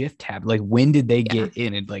this shift happen? When did they get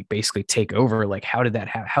in and basically take over? How did that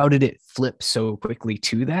happen? How did it flip so quickly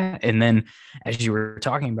to that? And then as you were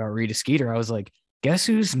talking about Rita Skeeter, I was like, guess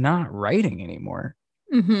who's not writing anymore?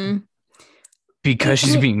 Mm-hmm. Because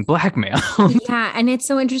she's being blackmailed. Yeah. And it's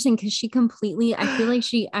so interesting because I feel like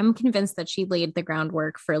I'm convinced that she laid the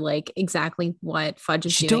groundwork for exactly what Fudge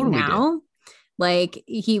is doing totally now. Did.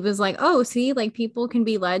 He was like, oh, see, people can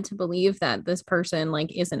be led to believe that this person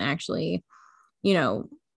isn't actually,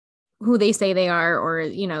 who they say they are, or,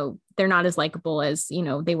 they're not as likable as,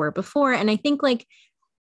 they were before. And I think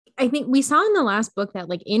we saw in the last book that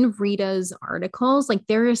in Rita's articles,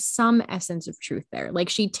 there is some essence of truth there.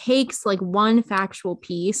 She takes one factual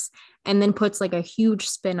piece and then puts a huge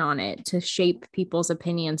spin on it to shape people's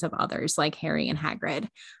opinions of others, like Harry and Hagrid.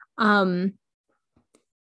 And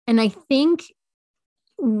I think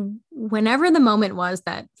whenever the moment was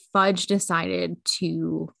that Fudge decided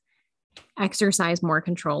to exercise more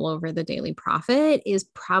control over the Daily Prophet is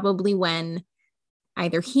probably when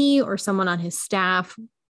either he or someone on his staff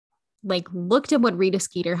like looked at what Rita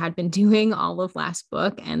Skeeter had been doing all of last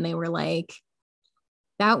book, and they were like,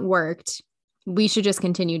 that worked. We should just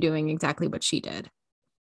continue doing exactly what she did.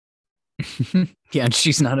 Yeah, and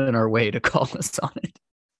she's not in our way to call us on it.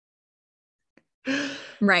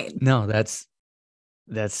 Right. No, that's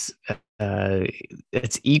it's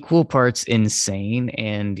equal parts insane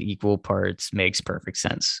and equal parts makes perfect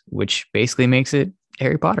sense, which basically makes it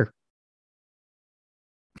Harry Potter.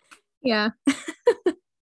 Yeah.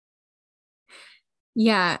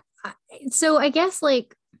 Yeah. So I guess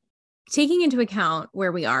like taking into account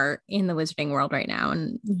where we are in the wizarding world right now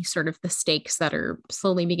and sort of the stakes that are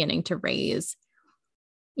slowly beginning to raise,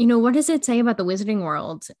 what does it say about the wizarding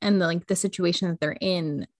world and like the situation that they're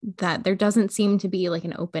in, that there doesn't seem to be like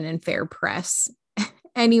an open and fair press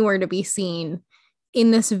anywhere to be seen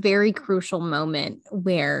in this very crucial moment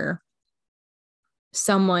where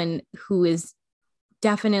someone who is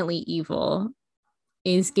definitely evil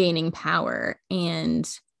is gaining power,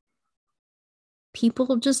 and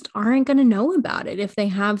people just aren't going to know about it if they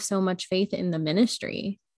have so much faith in the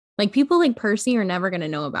ministry. Like people like Percy are never going to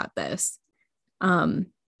know about this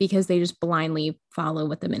because they just blindly follow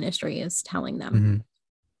what the ministry is telling them. Mm-hmm.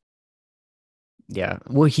 Yeah.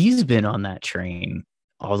 Well, he's been on that train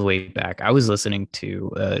all the way back. I was listening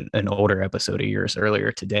to an older episode of yours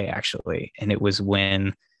earlier today, actually, and it was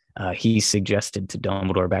when he suggested to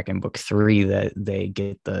Dumbledore back in book 3 that they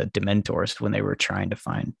get the Dementors when they were trying to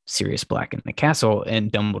find Sirius Black in the castle.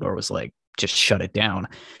 And Dumbledore was like, just shut it down.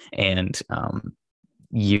 And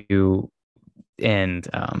you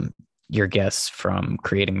and your guests from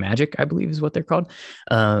Creating Magic, I believe is what they're called,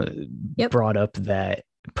 brought up that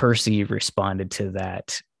Percy responded to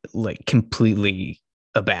that like completely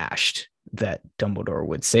abashed that Dumbledore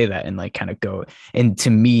would say that and like kind of go. And to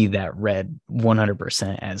me, that read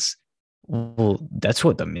 100% as, well, that's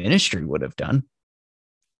what the ministry would have done.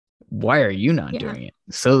 Why are you not doing it?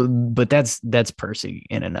 So, but that's Percy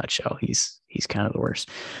in a nutshell. He's kind of the worst.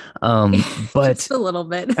 But just a little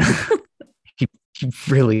bit.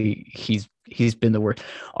 he's been the worst.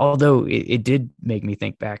 Although it did make me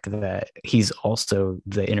think back that he's also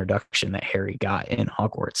the introduction that Harry got in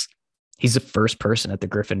Hogwarts. He's the first person at the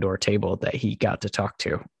Gryffindor table that he got to talk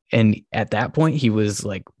to. And at that point, he was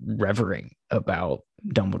like revering about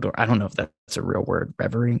Dumbledore. I don't know if that's a real word,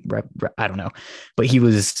 revering. I don't know. But he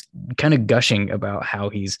was kind of gushing about how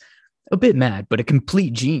he's a bit mad, but a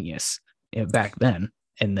complete genius back then.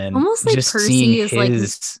 And then almost like just Percy is like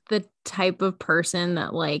the type of person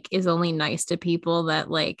that like is only nice to people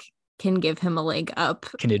that like can give him a leg up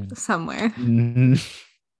somewhere. Mm-hmm.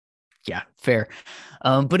 Yeah, fair.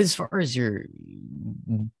 But as far as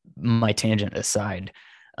my tangent aside,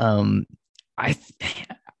 I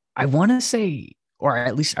want to say, or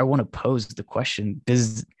at least I want to pose the question: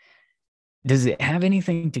 does it have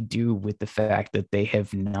anything to do with the fact that they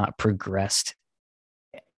have not progressed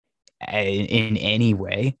in any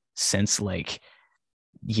way since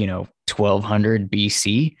 1200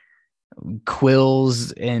 BC?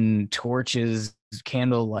 Quills and torches,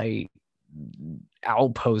 candlelight,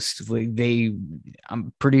 outposts,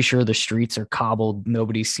 I'm pretty sure the streets are cobbled,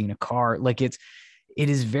 nobody's seen a car. Like it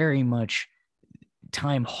is very much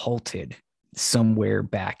time halted somewhere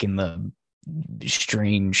back in the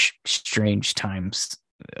strange times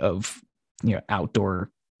of outdoor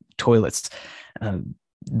toilets. I'm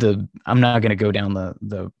not going to go down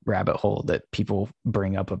the rabbit hole that people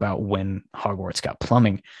bring up about when Hogwarts got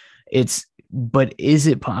plumbing. But is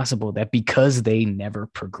it possible that because they never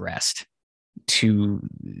progressed to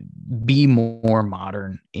be more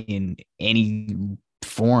modern in any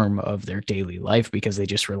form of their daily life, because they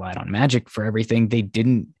just relied on magic for everything, they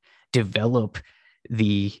didn't develop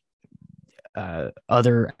the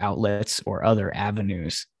other outlets or other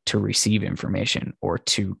avenues to receive information or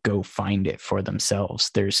to go find it for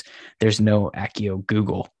themselves? There's no Accio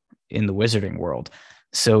Google in the wizarding world.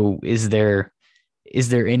 So is there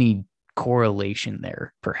any correlation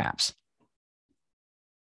there, perhaps?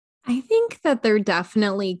 I think that there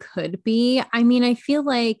definitely could be. I mean, I feel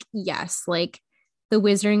like, yes, like the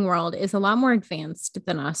wizarding world is a lot more advanced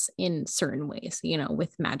than us in certain ways,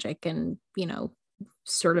 with magic and,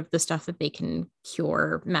 sort of the stuff that they can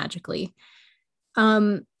cure magically.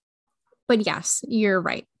 But yes, you're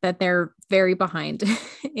right that they're very behind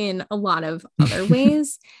in a lot of other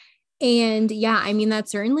ways. And yeah, I mean, that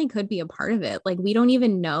certainly could be a part of it. Like, we don't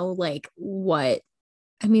even know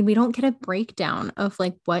we don't get a breakdown of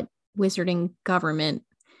like what wizarding government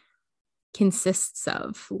consists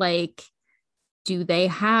of. Like, do they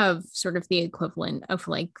have sort of the equivalent of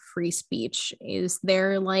like free speech? Is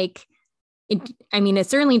there like it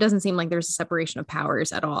certainly doesn't seem like there's a separation of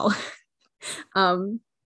powers at all. um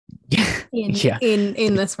in Yeah.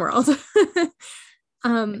 in this world.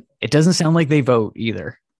 It doesn't sound like they vote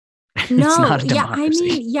either. It's No, not a yeah,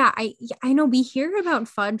 democracy. I know we hear about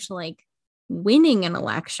Fudge like winning an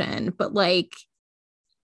election, but like,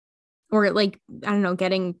 or like, I don't know,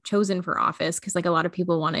 getting chosen for office because like a lot of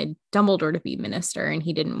people wanted Dumbledore to be minister and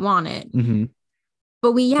he didn't want it. Mm-hmm.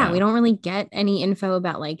 But we No. don't really get any info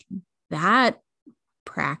about like that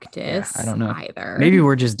practice I don't know. either. Maybe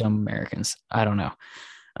we're just dumb Americans. I don't know.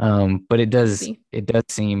 But it does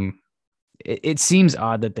seem, it seems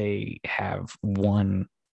odd that they have one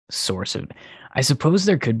source of, I suppose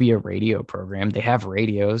there could be a radio program. They have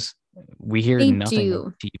radios. We hear nothing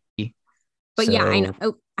of TV. But so, yeah, I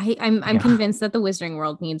know. I'm convinced that the Wizarding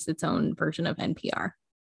World needs its own version of NPR.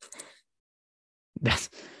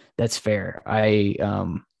 That's fair. I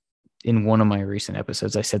in one of my recent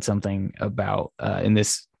episodes, I said something about, and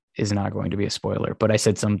this is not going to be a spoiler, but I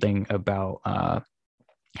said something about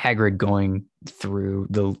Hagrid going through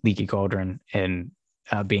the Leaky Cauldron and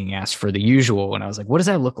being asked for the usual. And I was like, what does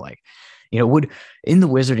that look like? You know, in the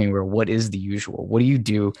Wizarding World, what is the usual? What do you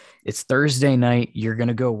do? It's Thursday night. You're going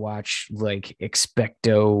to go watch like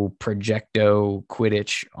Expecto Projecto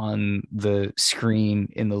Quidditch on the screen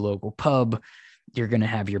in the local pub. You're going to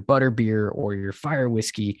have your butterbeer or your fire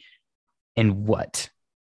whiskey. And what?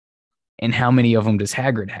 And how many of them does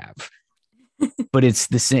Hagrid have? But it's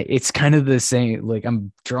the same. It's kind of the same. Like,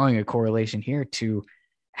 I'm drawing a correlation here to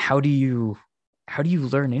how do you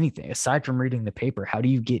learn anything aside from reading the paper? How do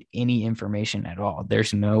you get any information at all?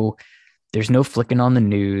 There's no flicking on the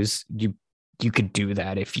news. You could do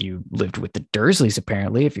that if you lived with the Dursleys,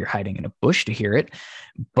 apparently, if you're hiding in a bush to hear it.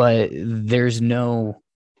 But there's nothing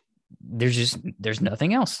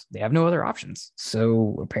else. They have no other options.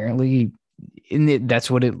 So apparently that's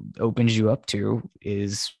what it opens you up to,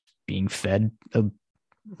 is being fed a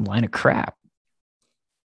line of crap.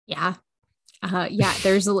 Yeah.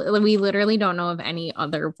 We literally don't know of any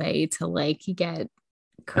other way to like get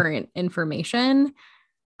current information.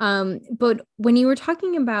 But when you were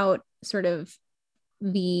talking about sort of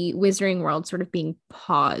the Wizarding World sort of being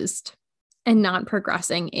paused and not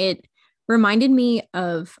progressing, it reminded me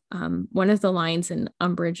of one of the lines in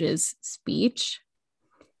Umbridge's speech.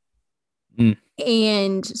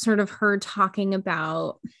 And sort of her talking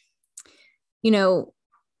about, you know,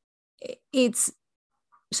 it's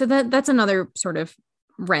so that's another sort of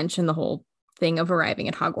wrench in the whole thing of arriving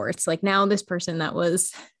at Hogwarts. Like, now this person that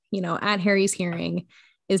was, you know, at Harry's hearing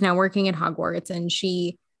is now working at Hogwarts, and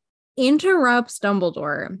she interrupts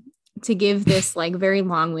Dumbledore to give this like very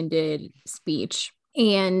long-winded speech.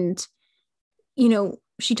 And, you know,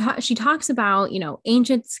 she talks about, you know,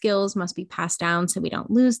 ancient skills must be passed down so we don't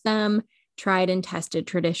lose them. Tried and tested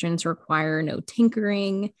traditions require no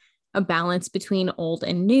tinkering, a balance between old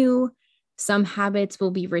and new. Some habits will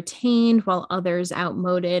be retained while others,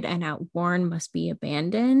 outmoded and outworn, must be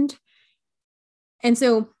abandoned. And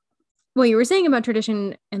so what you were saying about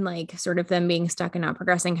tradition and like sort of them being stuck and not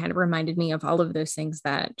progressing kind of reminded me of all of those things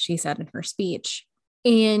that she said in her speech.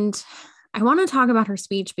 And I want to talk about her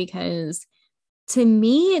speech because to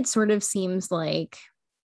me, it sort of seems like,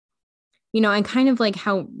 you know, and kind of like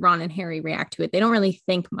how Ron and Harry react to it. They don't really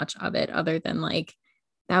think much of it other than like,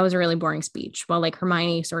 that was a really boring speech, while like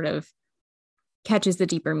Hermione sort of catches the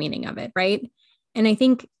deeper meaning of it, right? And I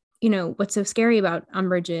think, you know, what's so scary about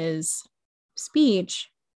Umbridge's speech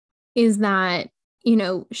is that, you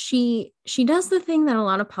know, she does the thing that a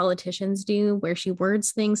lot of politicians do, where she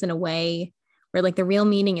words things in a way where like the real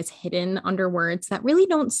meaning is hidden under words that really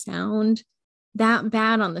don't sound that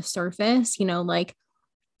bad on the surface. You know, like,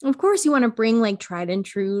 of course you want to bring like tried and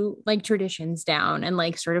true like traditions down and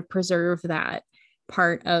like sort of preserve that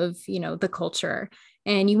part of, you know, the culture.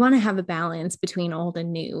 And you want to have a balance between old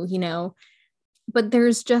and new, you know, but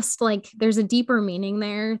there's just like, there's a deeper meaning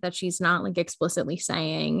there that she's not like explicitly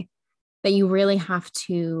saying that you really have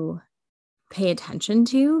to pay attention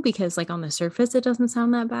to, because like on the surface, it doesn't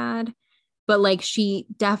sound that bad, but like she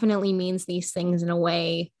definitely means these things in a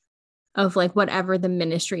way of like whatever the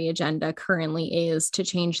ministry agenda currently is to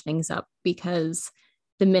change things up, because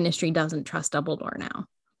the ministry doesn't trust Dumbledore now.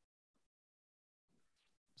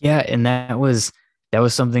 Yeah. And that was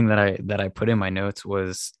something that I put in my notes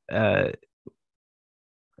was,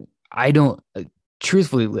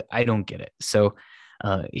 truthfully, I don't get it. So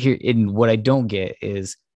here, in what I don't get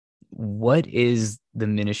is, what is the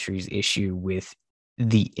ministry's issue with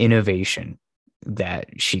the innovation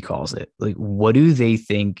that she calls it? Like, what do they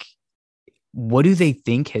think what do they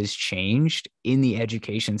think has changed in the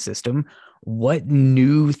education system? What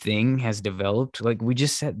new thing has developed? Like we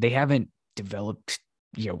just said, they haven't developed,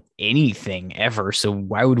 anything ever. So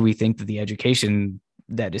why would we think that the education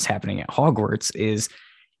that is happening at Hogwarts is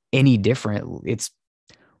any different? It's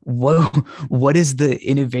what is the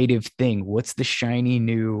innovative thing? What's the shiny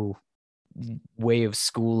new way of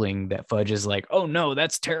schooling that Fudge is like, oh no,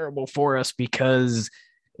 that's terrible for us because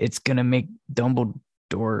it's gonna make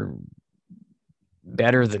Dumbledore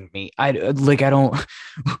better than me. I don't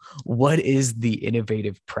what is the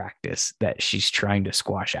innovative practice that she's trying to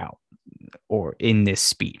squash out or in this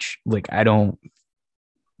speech? Like I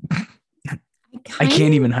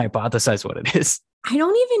can't even hypothesize what it is. I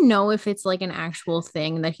don't even know if it's like an actual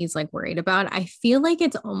thing that he's like worried about. I feel like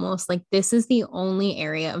it's almost like this is the only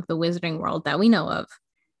area of the wizarding world that we know of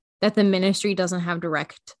that the ministry doesn't have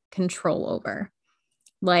direct control over.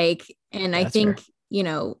 Like, and I think,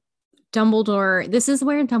 fair. Dumbledore, this is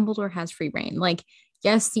where Dumbledore has free reign. Like,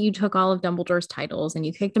 yes, you took all of Dumbledore's titles and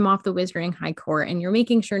you kicked him off the Wizarding High Court and you're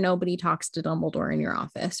making sure nobody talks to Dumbledore in your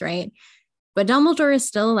office, right? But Dumbledore is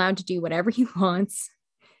still allowed to do whatever he wants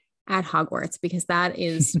at Hogwarts because that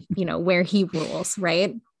is, where he rules,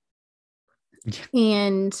 right?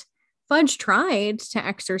 And Fudge tried to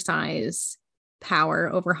exercise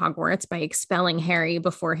power over Hogwarts by expelling Harry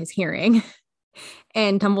before his hearing.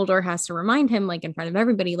 And Dumbledore has to remind him, like in front of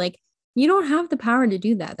everybody, like, you don't have the power to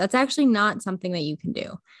do that. That's actually not something that you can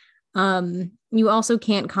do. You also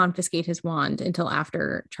can't confiscate his wand until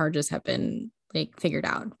after charges have been like figured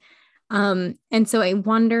out. And so I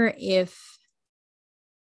wonder if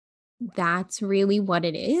that's really what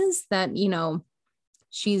it is that,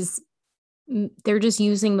 they're just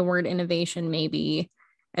using the word innovation maybe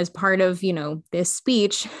as part of, this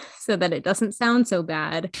speech so that it doesn't sound so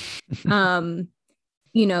bad.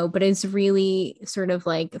 But it's really sort of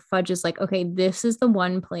like Fudge is like, okay, this is the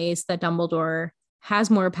one place that Dumbledore has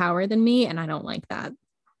more power than me, and I don't like that.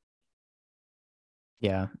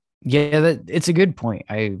 Yeah, it's a good point.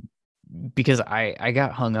 Because I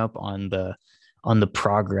got hung up on the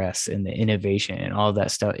progress and the innovation and all of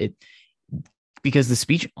that stuff. Because the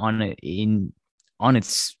speech on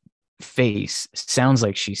its face sounds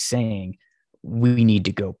like she's saying we need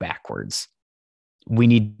to go backwards. We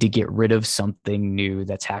need to get rid of something new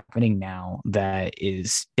that's happening now that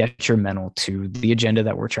is detrimental to the agenda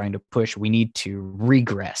that we're trying to push. We need to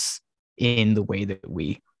regress in the way that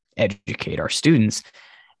we educate our students.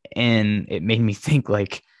 And it made me think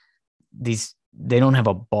like they don't have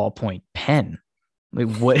a ballpoint pen. Like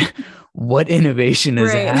what innovation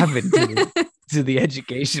has happened to the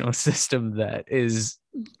educational system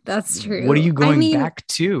that's true. What are you going back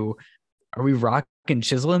to? Are we rock and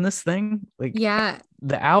chiseling this thing? Like, yeah,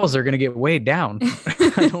 the owls are going to get weighed down.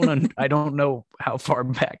 I don't know how far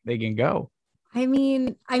back they can go. I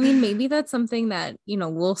mean, maybe that's something that,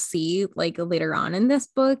 we'll see like later on in this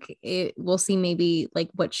book. We'll see maybe like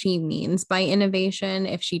what she means by innovation,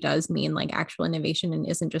 if she does mean like actual innovation and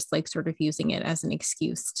isn't just like sort of using it as an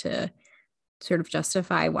excuse to sort of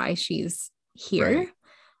justify why she's here.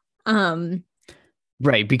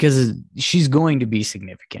 Right, because she's going to be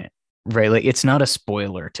significant, right? Like it's not a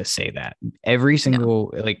spoiler to say that every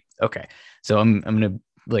single okay. So I'm going to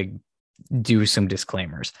like do some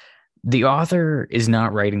disclaimers. The author is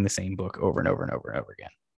not writing the same book over and over and over and over again,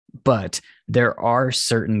 but there are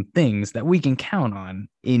certain things that we can count on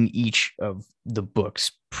in each of the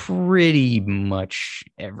books pretty much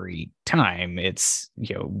every time. It's,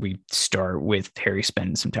 we start with Harry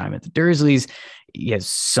spending some time at the Dursleys. He has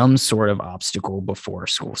some sort of obstacle before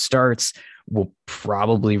school starts. We'll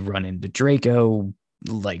probably run into Draco,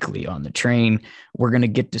 likely on the train. We're going to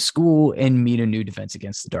get to school and meet a new Defense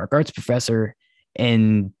Against the Dark Arts professor.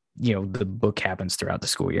 And the book happens throughout the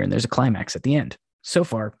school year and there's a climax at the end. So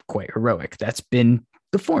far, quite heroic. That's been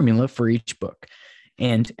the formula for each book.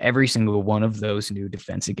 And every single one of those new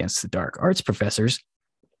Defense Against the Dark Arts professors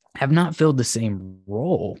have not filled the same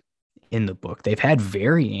role in the book. They've had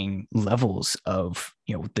varying levels of,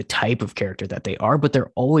 the type of character that they are, but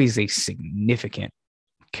they're always a significant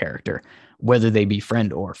character, whether they be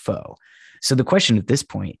friend or foe. So the question at this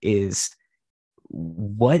point is,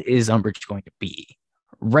 what is Umbridge going to be?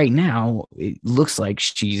 Right now, it looks like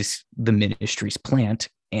she's the ministry's plant.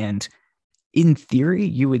 And in theory,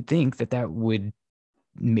 you would think that would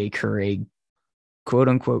make her a quote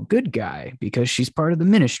unquote good guy because she's part of the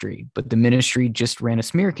ministry. But the ministry just ran a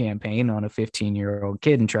smear campaign on a 15-year-old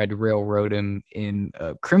kid and tried to railroad him in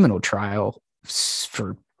a criminal trial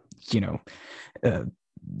for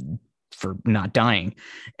not dying.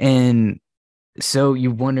 And so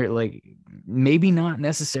you wonder, like, maybe not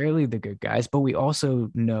necessarily the good guys, but we also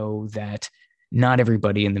know that not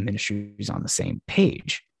everybody in the ministry is on the same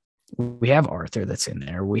page. We have Arthur that's in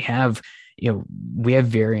there. We have, we have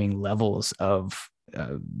varying levels of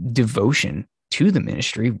devotion to the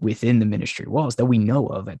ministry within the ministry walls that we know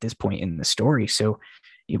of at this point in the story. So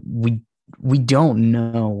we don't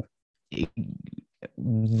know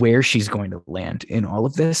where she's going to land in all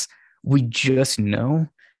of this. We just know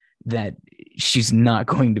that she's not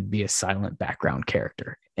going to be a silent background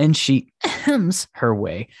character, and she hems her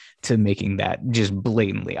way to making that just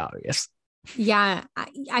blatantly obvious. Yeah,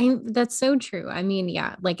 I that's so true. I mean,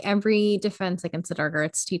 yeah, like every Defense Against the Dark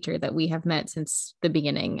Arts teacher that we have met since the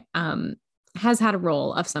beginning has had a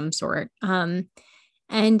role of some sort. And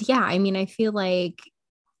yeah, I mean, I feel like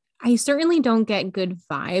I certainly don't get good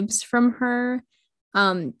vibes from her,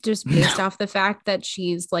 just based off the fact that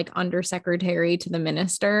she's like undersecretary to the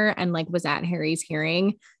minister and like was at Harry's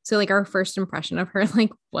hearing. So like our first impression of her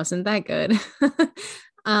like wasn't that good.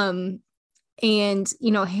 And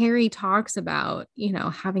Harry talks about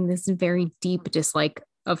having this very deep dislike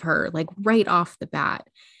of her like right off the bat.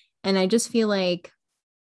 And I just feel like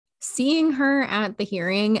seeing her at the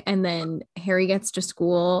hearing, and then Harry gets to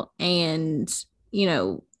school and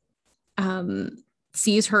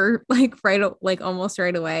sees her like almost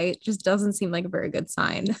right away, just doesn't seem like a very good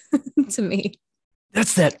sign to me.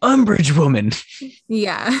 That's that Umbridge woman.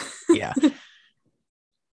 Yeah. Yeah.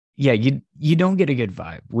 Yeah, you don't get a good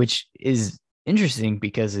vibe, which is interesting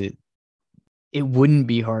because it wouldn't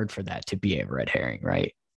be hard for that to be a red herring,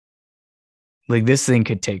 right? Like this thing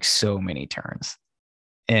could take so many turns.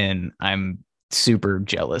 And I'm super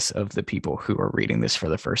jealous of the people who are reading this for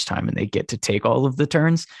the first time and they get to take all of the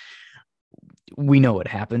turns. We know what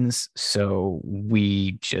happens, so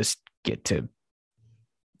we just get to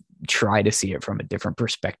try to see it from a different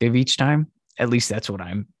perspective each time. At least that's what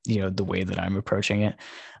I'm, the way that I'm approaching it.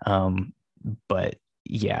 But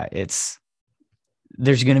yeah,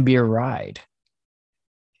 there's going to be a ride.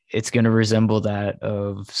 It's going to resemble that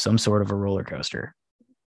of some sort of a roller coaster.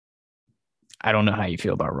 I don't know how you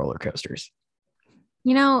feel about roller coasters.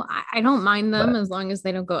 I don't mind them as long as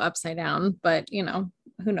they don't go upside down, but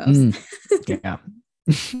who knows? Yeah.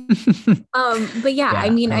 But yeah,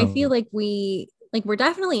 I mean, I feel like we're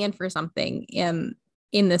definitely in for something in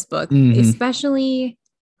this book, especially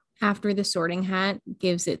after the Sorting Hat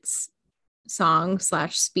gives its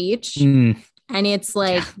song/speech. And it's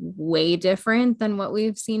like way different than what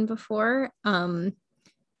we've seen before.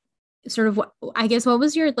 Sort of what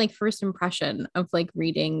was your like first impression of like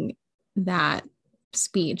reading that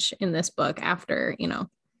speech in this book after,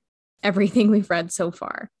 everything we've read so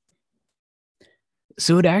far?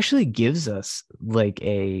 So it actually gives us like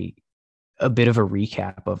a bit of a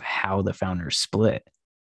recap of how the founders split.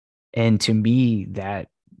 And to me, that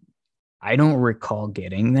I don't recall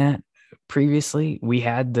getting that previously. We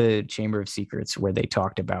had the Chamber of Secrets where they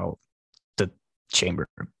talked about the Chamber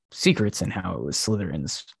of Secrets and how it was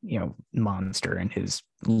Slytherin's, monster and his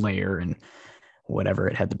lair and whatever.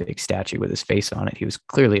 It had the big statue with his face on it. He was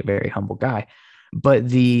clearly a very humble guy, but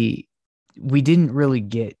we didn't really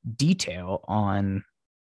get detail on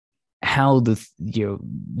how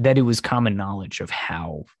that it was common knowledge of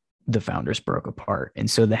how the founders broke apart. And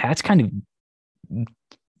so the Hat's kind of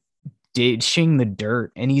dishing the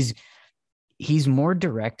dirt, and he's more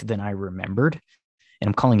direct than I remembered. And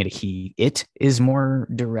I'm calling it a he. It is more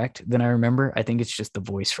direct than I remember. I think it's just the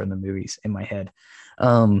voice from the movies in my head.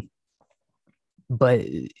 But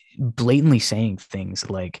blatantly saying things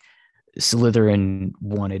like Slytherin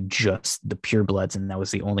wanted just the purebloods, and that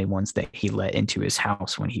was the only ones that he let into his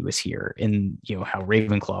house when he was here. And how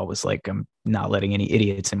Ravenclaw was like, I'm not letting any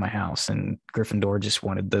idiots in my house, and Gryffindor just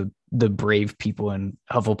wanted the brave people, and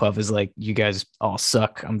Hufflepuff is like, you guys all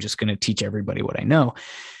suck, I'm just going to teach everybody what I know.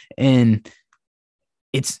 And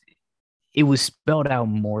it was spelled out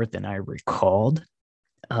more than I recalled.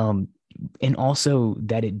 And also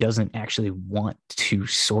that it doesn't actually want to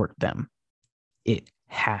sort them. It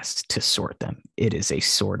has to sort them. It is a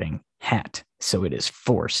sorting hat. So it is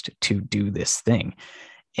forced to do this thing.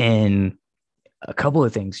 And a couple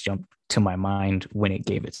of things jumped to my mind when it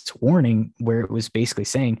gave its warning, where it was basically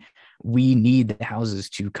saying, we need the houses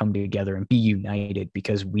to come together and be united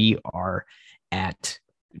because we are at,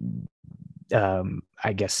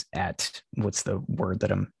 at what's the word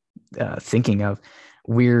that I'm thinking of?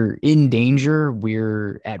 We're in danger.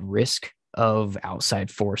 We're at risk of outside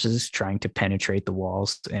forces trying to penetrate the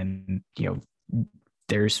walls. And,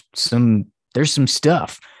 there's some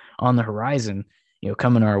stuff on the horizon,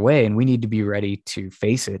 coming our way, and we need to be ready to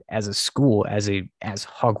face it as a school, as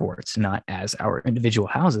Hogwarts, not as our individual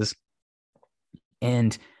houses.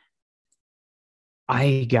 And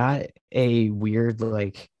I got a weird,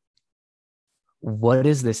 like, what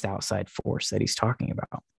is this outside force that he's talking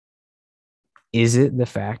about? Is it the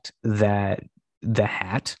fact that the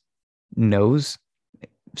Hat knows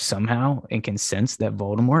somehow and can sense that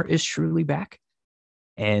Voldemort is truly back?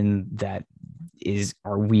 And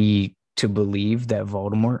are we to believe that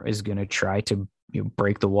Voldemort is going to try to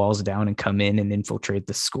break the walls down and come in and infiltrate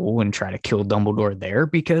the school and try to kill Dumbledore there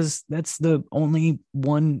because that's the only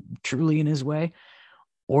one truly in his way?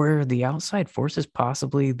 Or the outside forces,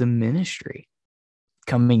 possibly the Ministry,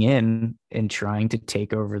 coming in and trying to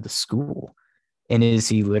take over the school? And is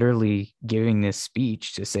he literally giving this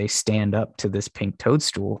speech to say, stand up to this pink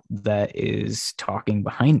toadstool that is talking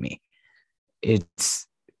behind me? It's,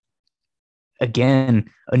 again,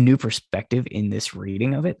 a new perspective in this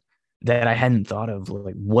reading of it that I hadn't thought of.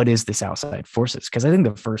 Like, what is this outside forces? Because I think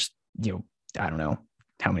the first, I don't know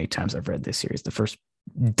how many times I've read this series. The first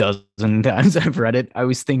dozen times I've read it, I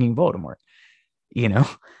was thinking Voldemort,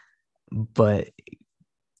 but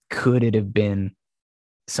could it have been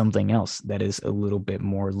something else that is a little bit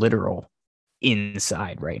more literal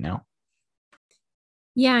inside right now?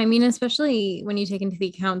 Yeah, I mean, especially when you take into the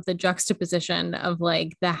account the juxtaposition of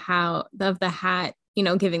like the Hat,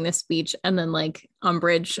 giving this speech, and then like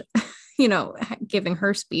Umbridge, giving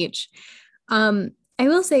her speech. I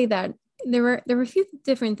will say that there were a few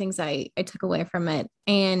different things I took away from it,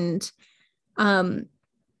 and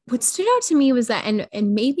what stood out to me was that,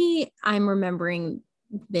 and maybe I'm remembering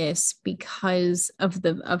this because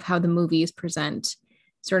of how the movies present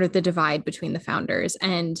sort of the divide between the founders.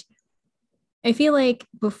 And I feel like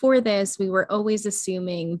before this, we were always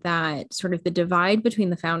assuming that sort of the divide between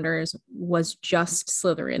the founders was just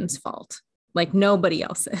Slytherin's fault, like nobody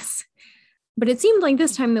else's. But it seemed like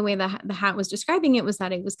this time, the way the Hat was describing it was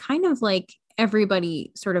that it was kind of like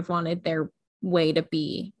everybody sort of wanted their way to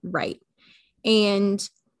be right. And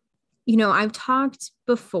I've talked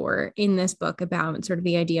before in this book about sort of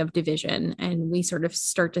the idea of division, and we sort of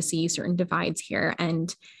start to see certain divides here.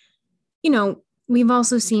 And, we've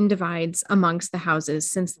also seen divides amongst the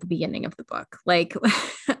houses since the beginning of the book. Like,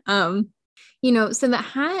 so the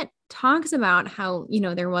Hat talks about how,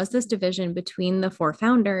 there was this division between the four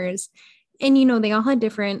founders, and, they all had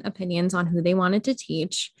different opinions on who they wanted to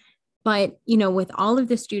teach. But, with all of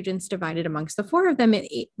the students divided amongst the four of them,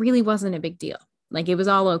 it really wasn't a big deal. Like, it was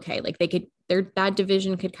all okay. Like, that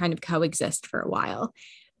division could kind of coexist for a while.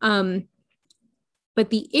 But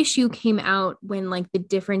the issue came out when like the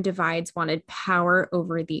different divides wanted power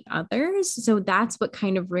over the others. So that's what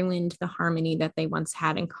kind of ruined the harmony that they once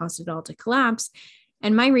had and caused it all to collapse.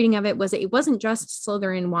 And my reading of it was that it wasn't just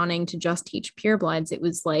Slytherin wanting to just teach purebloods. It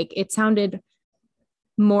was like, it sounded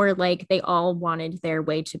more like they all wanted their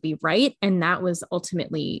way to be right. And that was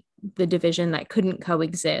ultimately the division that couldn't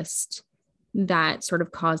coexist, that sort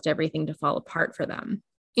of caused everything to fall apart for them.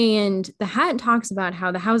 And the Hat talks about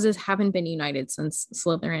how the houses haven't been united since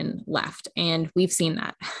Slytherin left. And we've seen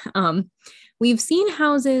that. We've seen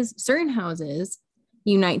certain houses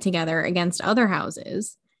unite together against other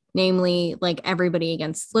houses, namely like everybody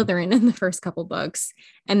against Slytherin in the first couple books.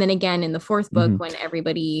 And then again in the fourth book, when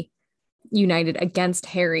everybody united against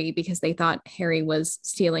Harry because they thought Harry was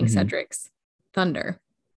stealing Cedric's thunder.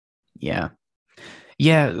 Yeah.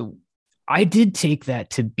 I did take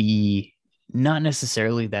that to be not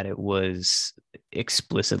necessarily that it was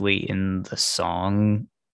explicitly in the song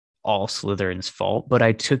all Slytherin's fault, but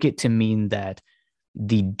I took it to mean that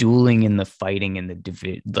the dueling and the fighting and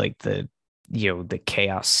the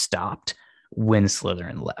chaos stopped when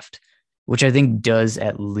Slytherin left, which I think does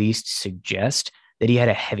at least suggest that he had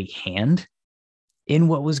a heavy hand in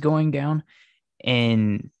what was going down.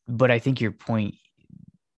 But I think your point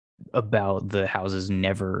about the houses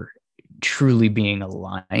never truly being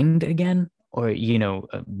aligned again, or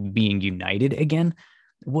being united again,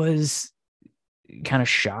 was kind of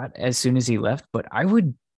shot as soon as he left. But I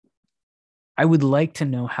would like to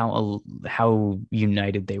know how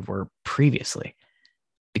united they were previously,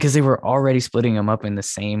 because they were already splitting them up in the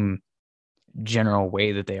same general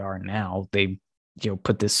way that they are now. They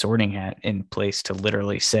put this Sorting Hat in place to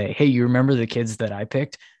literally say, hey, you remember the kids that I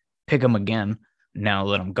picked? Pick them again now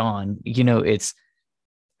that I'm gone.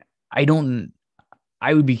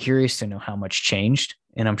 I would be curious to know how much changed,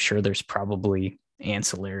 and I'm sure there's probably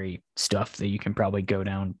ancillary stuff that you can probably go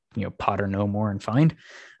down, Potter No More and find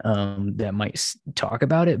that might talk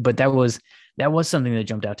about it. But that was something that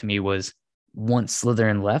jumped out to me, was once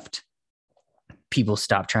Slytherin left, people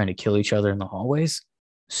stopped trying to kill each other in the hallways.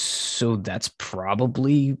 So that's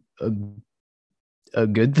probably a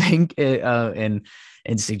good thing, and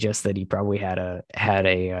suggests that he probably had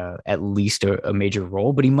at least a major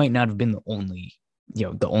role, but he might not have been the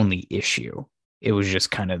only issue. It was just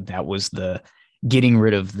kind of, that was the getting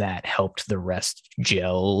rid of that helped the rest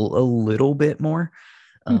gel a little bit more.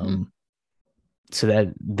 Mhm.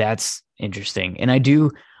 So that's interesting. And I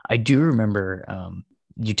do remember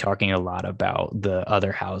you talking a lot about the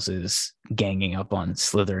other houses ganging up on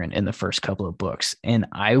Slytherin in the first couple of books. And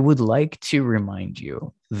I would like to remind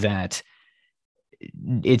you that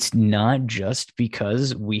it's not just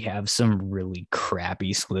because we have some really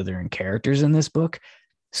crappy Slytherin characters in this book.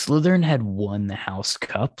 Slytherin had won the House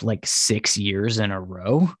Cup like 6 years in a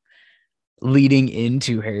row leading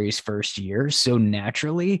into Harry's first year. So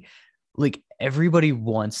naturally, like everybody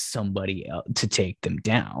wants somebody else to take them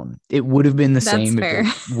down. It would have been the That's same if fair.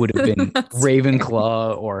 it would have been That's fair.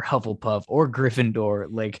 Ravenclaw or Hufflepuff or Gryffindor.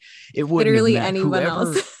 Like it wouldn't have Literally mattered. anyone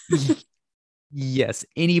else. Whoever, yes,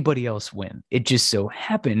 anybody else win. It just so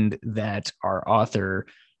happened that our author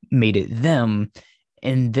made it them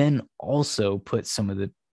and then also put some of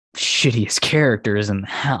the shittiest characters in the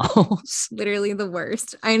house. Literally the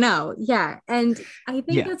worst. I know. Yeah. And I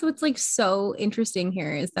think Yeah. that's what's like so interesting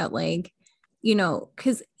here is that like,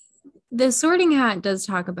 because the Sorting Hat does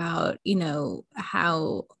talk about,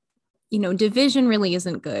 how, division really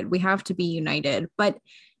isn't good. We have to be united. But,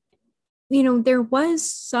 there was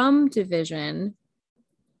some division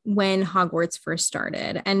when Hogwarts first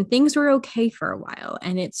started, and things were okay for a while.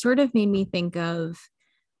 And it sort of made me think of,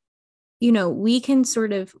 we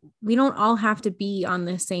don't all have to be on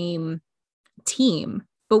the same team,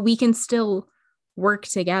 but we can still work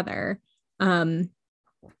together, um,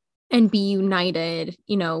 and be united,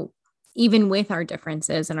 even with our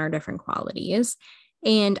differences and our different qualities.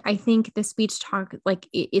 And I think the speech talk, like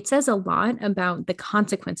it says a lot about the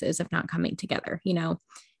consequences of not coming together,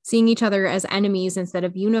 seeing each other as enemies instead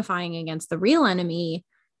of unifying against the real enemy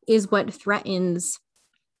is what threatens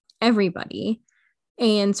everybody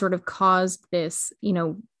and sort of caused this,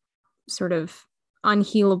 sort of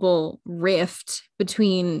unhealable rift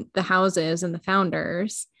between the houses and the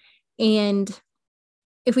founders. And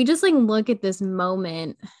if we just like look at this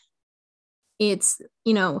moment, it's,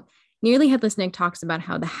 Nearly Headless Nick talks about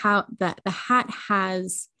how the hat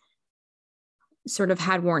has sort of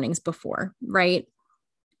had warnings before, right?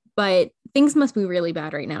 But things must be really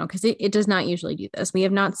bad right now because it does not usually do this. We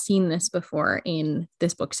have not seen this before in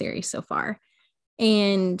this book series so far.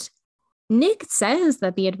 And Nick says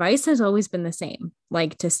that the advice has always been the same,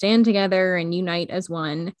 like to stand together and unite as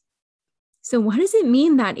one. So what does it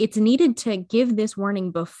mean that it's needed to give this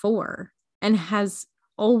warning before and has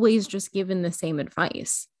always just given the same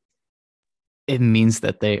advice? It means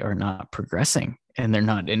that they are not progressing and they're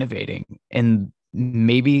not innovating. And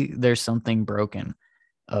maybe there's something broken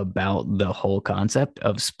about the whole concept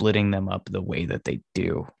of splitting them up the way that they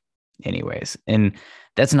do, anyways. And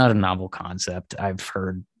that's not a novel concept. I've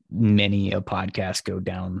heard many a podcast go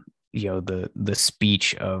down, the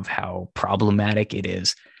speech of how problematic it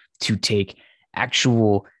is to take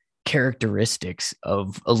actual characteristics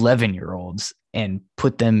of 11-year-olds and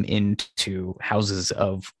put them into houses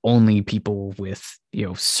of only people with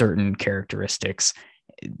certain characteristics,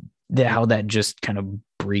 how that just kind of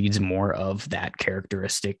breeds more of that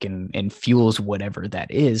characteristic and fuels whatever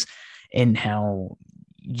that is, and how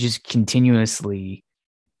just continuously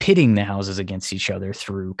pitting the houses against each other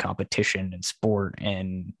through competition and sport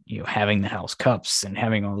and having the house cups and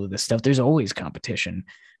having all of this stuff. There's always competition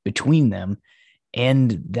between them,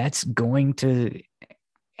 and that's going to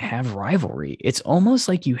have rivalry. It's almost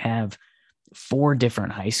like you have 4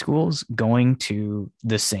 different high schools going to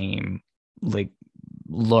the same like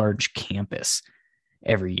large campus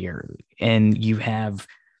every year, and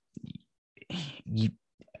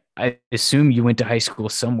I assume you went to high school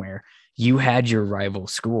somewhere. You had your rival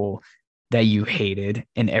school that you hated,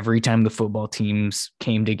 and every time the football teams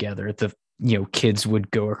came together, the kids would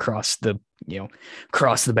go cross the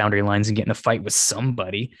boundary lines and get in a fight with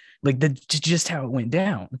somebody. Like that's just how it went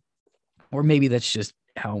down. Or maybe that's just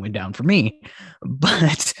how it went down for me.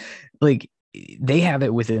 But like they have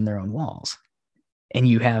it within their own walls. And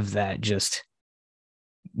you have that just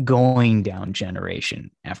going down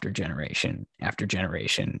generation after generation after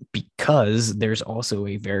generation, because there's also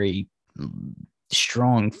a very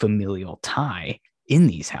strong familial tie in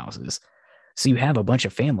these houses. So you have a bunch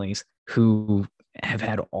of families who have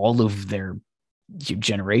had all of their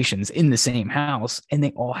generations in the same house, and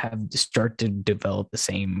they all have to start to develop the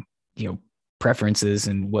same, preferences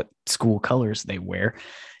and what school colors they wear.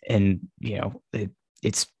 And,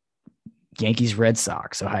 it's Yankees, Red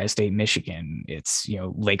Sox, Ohio State, Michigan. It's,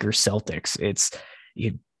 Lakers, Celtics. It's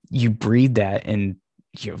you breed that, and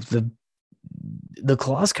the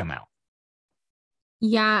claws come out.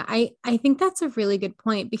 Yeah, I think that's a really good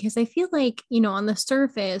point because I feel like, on the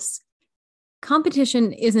surface,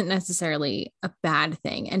 competition isn't necessarily a bad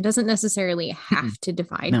thing and doesn't necessarily have to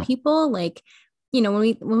divide No. people. Like, when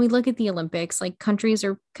we look at the Olympics, like countries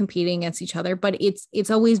are competing against each other, but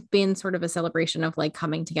it's always been sort of a celebration of like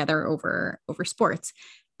coming together over sports.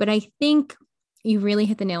 But I think you really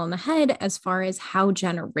hit the nail on the head as far as how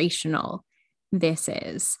generational this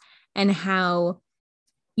is, and how,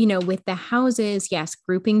 with the houses, yes,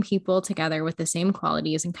 grouping people together with the same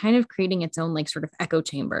qualities and kind of creating its own like sort of echo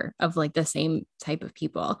chamber of like the same type of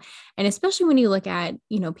people. And especially when you look at,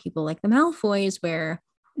 people like the Malfoys, where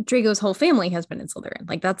Draco's whole family has been in Slytherin.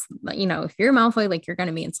 Like that's, if you're a Malfoy, like you're going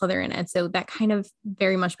to be in Slytherin. And so that kind of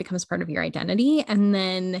very much becomes part of your identity. And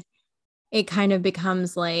then it kind of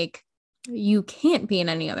becomes like, you can't be in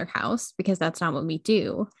any other house because that's not what we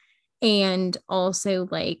do. And also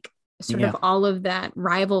like sort of all of that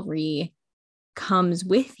rivalry comes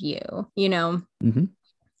with you, Mm-hmm.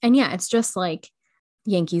 And yeah, it's just like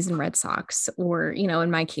Yankees and Red Sox, or, in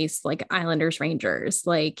my case, like Islanders, Rangers,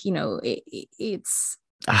 like, it's,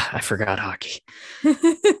 I forgot hockey.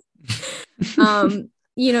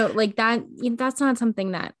 Like that, that's not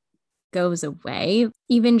something that goes away.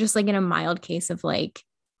 Even just like in a mild case of like,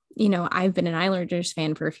 I've been an Islanders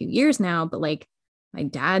fan for a few years now, but like my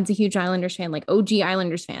dad's a huge Islanders fan, like OG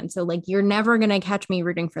Islanders fan. So like, you're never going to catch me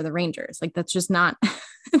rooting for the Rangers. Like, that's just not,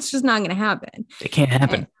 it's just not going to happen. It can't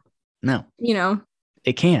happen. No,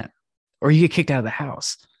 it can't, or you get kicked out of the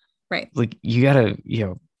house. Right. Like you gotta,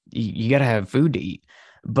 you gotta have food to eat.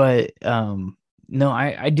 But no,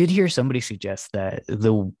 I did hear somebody suggest that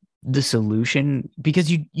the solution, because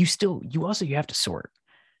you have to sort,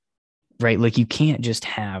 right? Like you can't just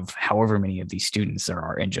have however many of these students there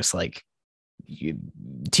are and just like you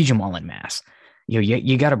teach them all in mass.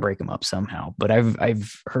 You got to break them up somehow. But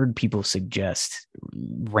I've heard people suggest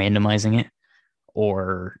randomizing it,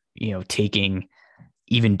 or taking,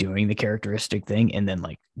 even doing the characteristic thing and then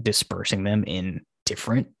like dispersing them in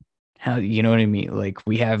different, how, you know what I mean? Like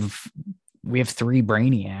we have 3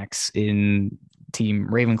 brainiacs in team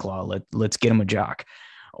Ravenclaw. Let's get them a jock,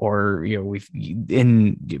 or we've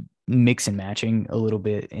in mix and matching a little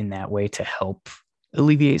bit in that way to help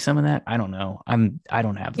alleviate some of that. I don't know. I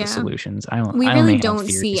don't have the solutions. We really don't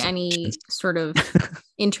see any sort of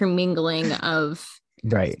intermingling of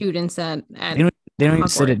students at they don't even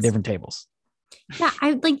sit at different tables. Yeah,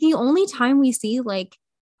 I like the only time we see like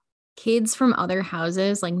kids from other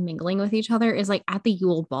houses like mingling with each other is like at the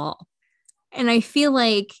Yule Ball. And I feel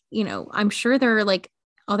like, I'm sure there are like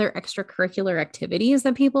other extracurricular activities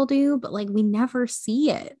that people do, but like we never see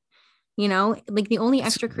it. Like the only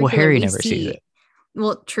extracurricular Harry never sees it.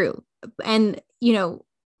 Well, true. And,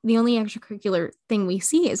 the only extracurricular thing we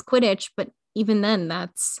see is Quidditch, but even then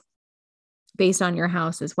that's based on your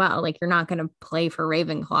house as well. Like you're not going to play for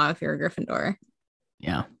Ravenclaw if you're a Gryffindor.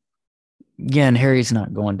 Yeah. Yeah, and Harry's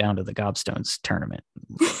not going down to the Gobstones tournament.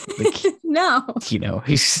 Like, no.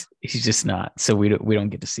 He's just not. So we don't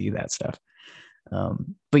get to see that stuff.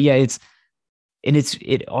 But yeah,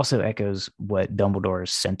 it also echoes what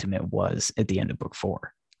Dumbledore's sentiment was at the end of book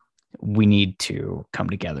 4. We need to come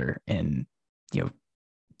together, and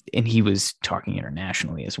and he was talking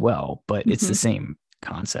internationally as well, but it's the same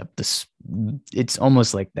concept. It's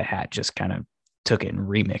almost like the Hat just kind of took it and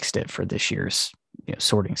remixed it for this year's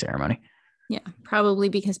sorting ceremony. Yeah, probably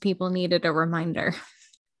because people needed a reminder.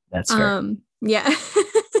 That's fair. Yeah.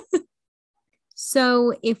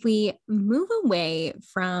 So if we move away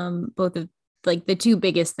from both of like the 2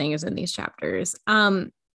 biggest things in these chapters,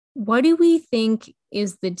 what do we think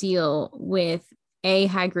is the deal with A,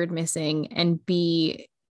 Hagrid missing, and B,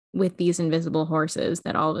 with these invisible horses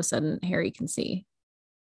that all of a sudden Harry can see?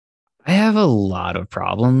 I have a lot of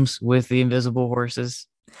problems with the invisible horses.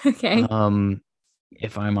 Okay.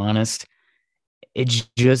 If I'm honest, it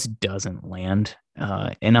just doesn't land.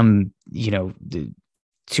 And I'm,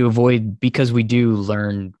 to avoid, because we do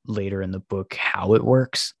learn later in the book how it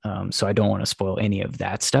works. So I don't want to spoil any of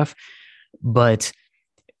that stuff. But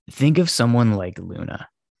think of someone like Luna,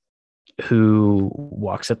 who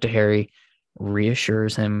walks up to Harry,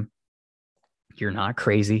 reassures him, "You're not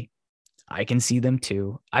crazy. I can see them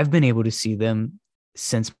too. I've been able to see them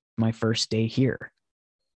since my first day here.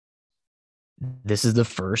 This is the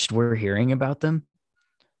first we're hearing about them.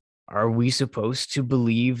 Are we supposed to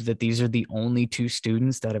believe that these are the only 2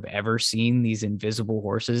 students that have ever seen these invisible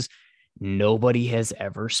horses? Nobody has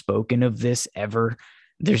ever spoken of this ever.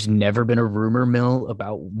 There's never been a rumor mill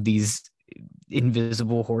about these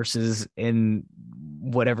invisible horses and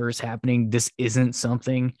whatever's happening. This isn't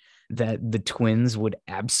something that the twins would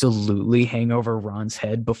absolutely hang over Ron's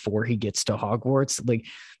head before he gets to Hogwarts. Like,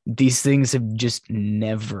 these things have just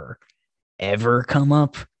never, ever come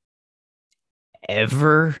up.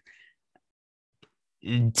 ever,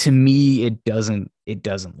 to me, it doesn't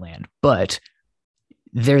land. But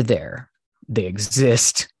they're there. They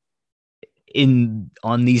exist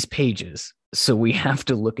on these pages. So we have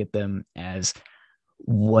to look at them as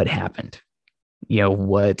what happened.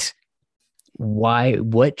 What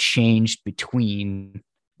changed between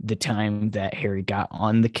the time that Harry got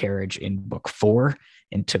on the carriage in book 4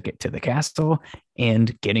 and took it to the castle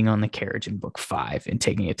and getting on the carriage in book 5 and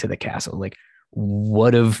taking it to the castle. Like,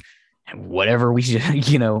 what of whatever we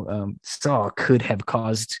saw could have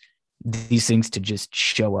caused these things to just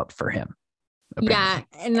show up for him. Apparently.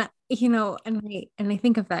 Yeah. And I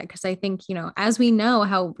think of that because I think, as we know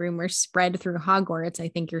how rumors spread through Hogwarts, I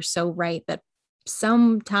think you're so right that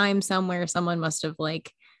sometime, somewhere, someone must have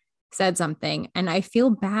said something. And I feel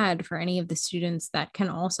bad for any of the students that can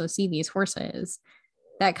also see these horses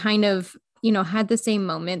that kind of, had the same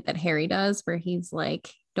moment that Harry does, where he's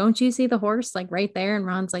like, don't you see the horse right there? And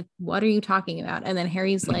Ron's like, what are you talking about? And then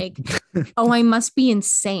Harry's like, oh, I must be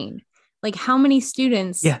insane. How many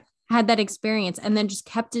students had that experience and then just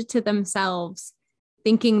kept it to themselves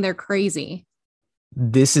thinking they're crazy?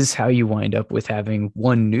 This is how you wind up with having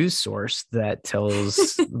one news source that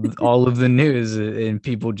tells all of the news, and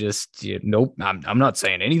people just, nope, I'm not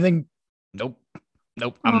saying anything. Nope,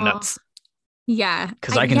 I'm nuts. Yeah.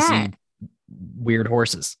 Because I can see weird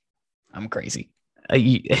horses. I'm crazy.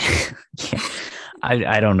 Yeah.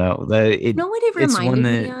 I don't know. What it reminded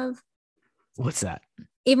me of? What's that?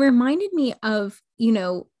 It reminded me of,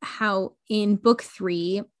 how in book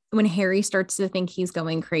 3, when Harry starts to think he's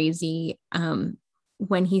going crazy,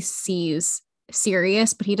 when he sees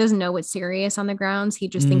Sirius, but he doesn't know what's Sirius on the grounds. He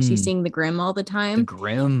just thinks he's seeing the Grim all the time. The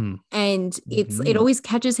Grim. And it always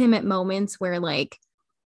catches him at moments where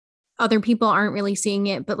other people aren't really seeing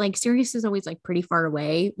it, but Sirius is always pretty far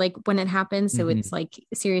away when it happens. So it's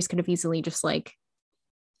Sirius could have easily just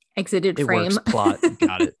exited frame. Works, plot.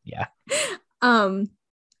 Got it. Yeah.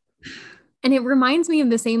 And it reminds me of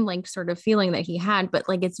the same sort of feeling that he had, but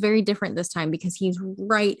it's very different this time because he's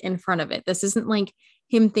right in front of it. This isn't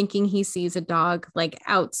him thinking he sees a dog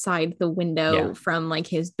outside the window from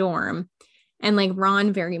his dorm, and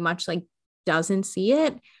Ron very much doesn't see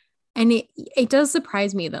it. And it does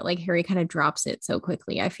surprise me that Harry kind of drops it so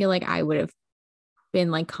quickly. I feel I would have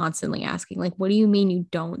been constantly asking what do you mean you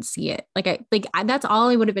don't see it? That's all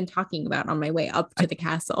I would have been talking about on my way up to the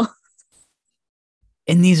castle.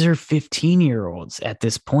 And these are 15-year-olds at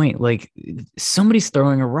this point. Somebody's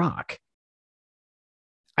throwing a rock.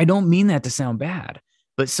 I don't mean that to sound bad,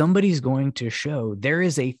 but somebody's going to show there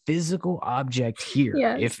is a physical object here.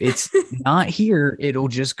 Yes. If it's not here, it'll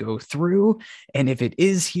just go through. And if it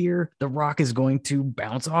is here, the rock is going to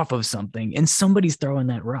bounce off of something, and somebody's throwing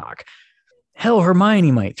that rock. Hell,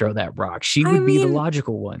 Hermione might throw that rock. She would be the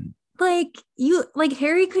logical one.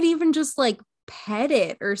 Harry could even just pet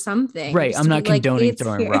it or something. Right. I'm not condoning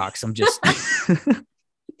throwing rocks. I'm just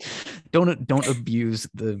don't abuse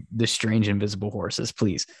the strange invisible horses,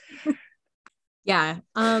 please. Yeah.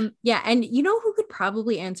 Yeah. And who could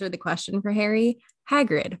probably answer the question for Harry?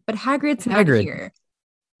 Hagrid. But Hagrid's not here.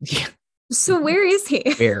 Yeah. So where is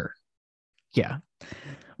he? Where? Yeah.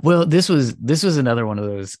 Well, this was another one of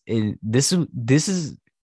those. This is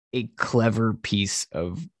a clever piece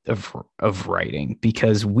of writing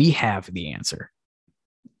because we have the answer.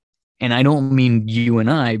 And I don't mean you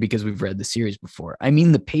and I because we've read the series before. I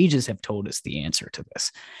mean, the pages have told us the answer to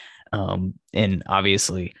this. And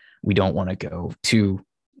obviously we don't want to go too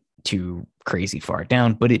crazy far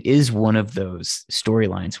down, but it is one of those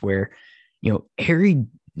storylines where, Harry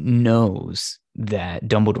knows that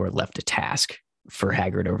Dumbledore left a task for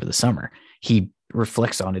Hagrid over the summer. He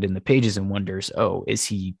reflects on it in the pages and wonders, oh, is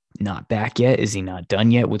he not back yet? Is he not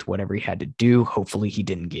done yet with whatever he had to do? Hopefully he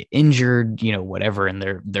didn't get injured, whatever. And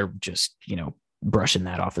they're just, brushing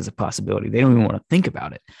that off as a possibility. They don't even want to think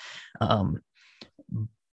about it.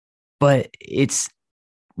 But it's,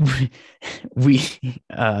 Dumbledore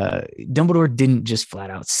didn't just flat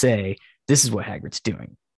out say, this is what Hagrid's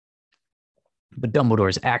doing. But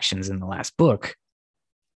Dumbledore's actions in the last book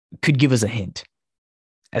could give us a hint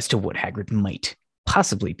as to what Hagrid might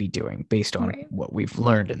possibly be doing based on what we've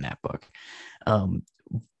learned in that book.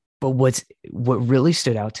 But what really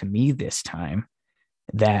stood out to me this time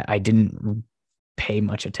that I didn't pay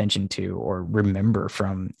much attention to or remember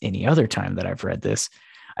from any other time that I've read this,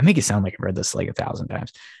 I make it sound like I've read this 1,000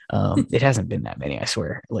 times. It hasn't been that many, I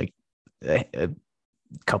swear, a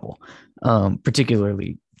couple,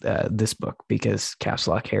 particularly this book, because Caps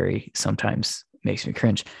Lock Harry sometimes makes me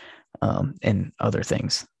cringe, and other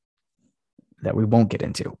things that we won't get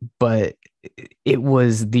into. But it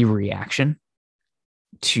was the reaction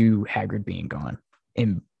to Hagrid being gone,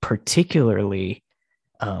 and particularly,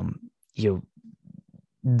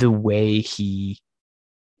 the way he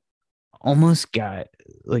almost got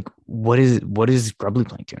like, what is Grubbly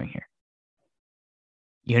Plank doing here?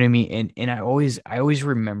 You know what I mean? And I always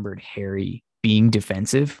remembered Harry being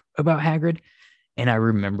defensive about Hagrid, and I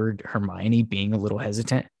remembered Hermione being a little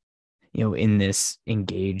hesitant, in this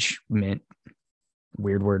engagement,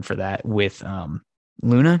 weird word for that, with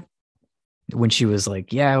Luna, when she was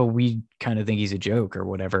like, yeah, we kind of think he's a joke or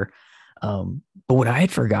whatever. But what I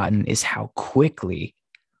had forgotten is how quickly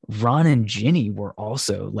Ron and Ginny were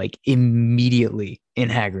also like immediately in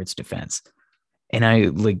Hagrid's defense. And I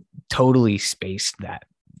like totally spaced that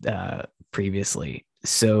previously.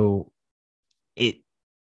 So it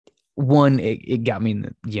got me in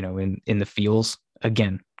the, in the feels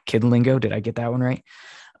again, kid lingo. Did I get that one right?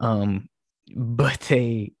 But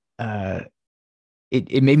they,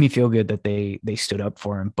 it made me feel good that they stood up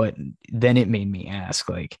for him. But then it made me ask,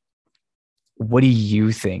 like, what do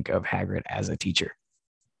you think of Hagrid as a teacher?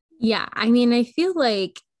 Yeah, I mean, I feel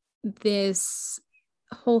like this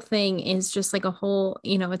whole thing is just like a whole,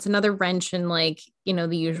 it's another wrench in like,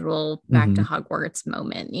 the usual back to Hogwarts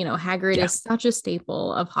moment. Hagrid is such a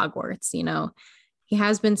staple of Hogwarts, he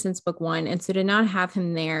has been since book one. And so to not have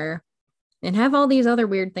him there and have all these other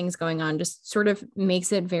weird things going on just sort of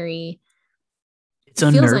makes it it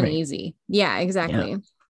feels uneasy. Yeah, exactly. Yeah.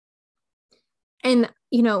 And,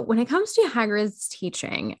 when it comes to Hagrid's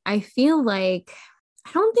teaching, I feel like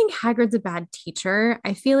I don't think Hagrid's a bad teacher.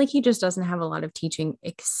 I feel like he just doesn't have a lot of teaching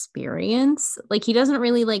experience. Like he doesn't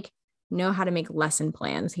really like know how to make lesson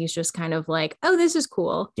plans. He's just kind of like, oh, this is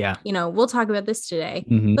cool. Yeah. We'll talk about this today.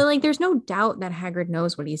 Mm-hmm. But like, there's no doubt that Hagrid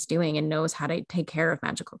knows what he's doing and knows how to take care of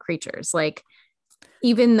magical creatures. Like,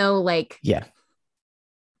 even though like, yeah,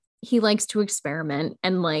 he likes to experiment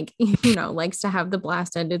and like, likes to have the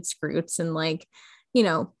blast-ended Scroots and like,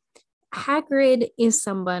 Hagrid is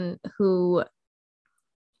someone who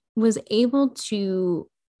was able to,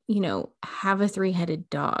 have a three-headed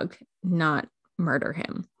dog not murder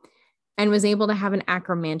him, and was able to have an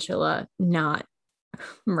acromantula not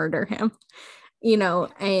murder him,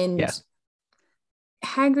 and yeah.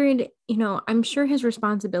 Hagrid, I'm sure his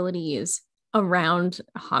responsibilities around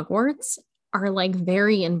Hogwarts are like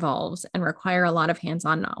very involved and require a lot of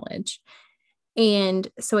hands-on knowledge. And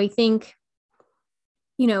so I think,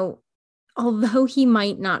 although he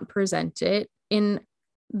might not present it in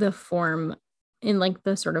the form, in like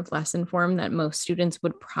the sort of lesson form that most students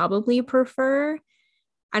would probably prefer,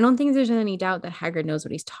 I don't think there's any doubt that Hagrid knows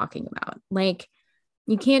what he's talking about. Like,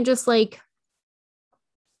 you can't just like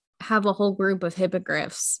have a whole group of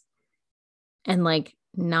hippogriffs and like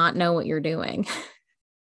not know what you're doing.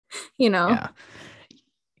 Yeah,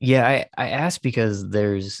 I asked because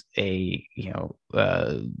there's a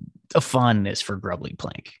fondness for Grubbly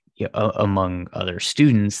Plank among other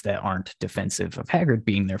students that aren't defensive of Hagrid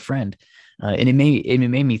being their friend, and it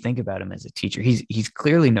made me think about him as a teacher. He's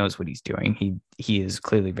clearly knows what he's doing. He is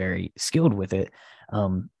clearly very skilled with it,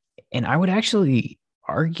 and I would actually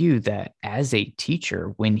argue that as a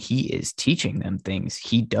teacher, when he is teaching them things,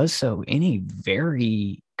 he does so in a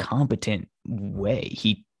very competent way.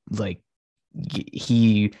 He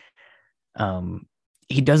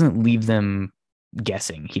doesn't leave them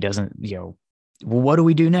guessing. He doesn't, well, what do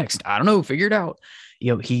we do next? I don't know. Figure it out.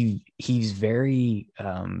 He's very,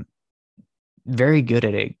 very good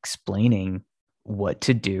at explaining what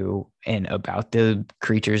to do and about the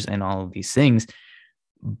creatures and all of these things,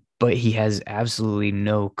 but he has absolutely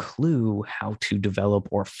no clue how to develop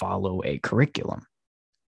or follow a curriculum.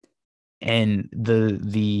 And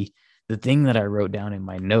the thing that I wrote down in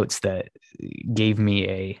my notes that gave me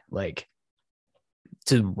a, like,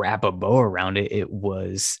 to wrap a bow around it, it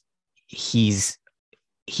was he's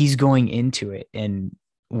going into it and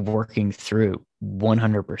working through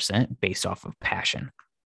 100% based off of passion,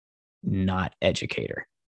 not educator.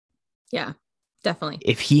 Yeah, definitely.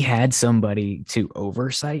 If he had somebody to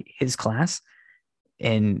oversight his class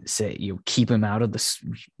and say, keep him out of the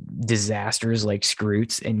disasters like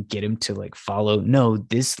Scroots and get him to like follow, no,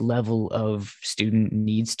 this level of student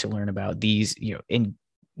needs to learn about these, and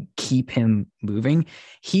keep him moving,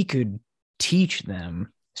 he could teach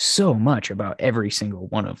them so much about every single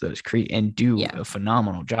one of those and do a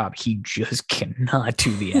phenomenal job. He just cannot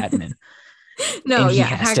do the admin. No, and he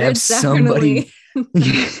has to have somebody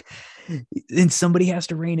and somebody has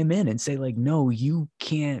to rein him in and say, like, no, you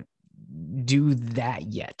can't do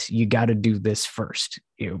that yet. You got to do this first.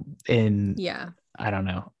 And I don't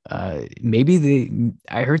know. Maybe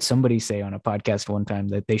I heard somebody say on a podcast one time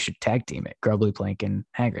that they should tag team it, Grubbly Plank and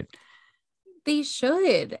Hagrid. They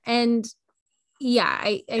should. And Yeah,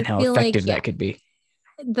 I and how feel like, effective yeah, that could be.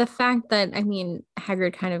 the fact that, I mean,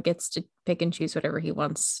 Hagrid kind of gets to pick and choose whatever he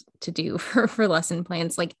wants to do for lesson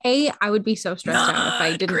plans. Like, I would be so stressed out if I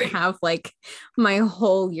Not didn't great. have like my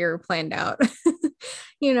whole year planned out.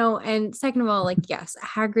 And second of all, like, yes,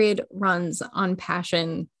 Hagrid runs on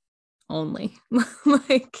passion only.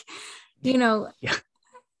 Like, you know, Yeah.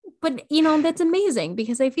 but that's amazing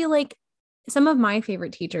because I feel like some of my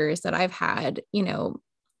favorite teachers that I've had,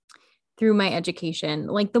 through my education,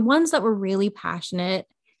 like the ones that were really passionate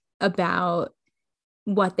about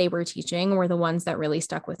what they were teaching were the ones that really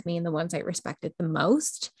stuck with me and the ones I respected the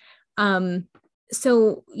most. Um,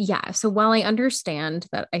 so yeah, so while I understand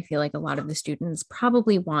that I feel like a lot of the students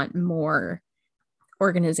probably want more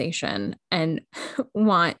organization and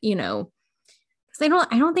want, because I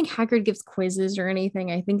don't think Hagrid gives quizzes or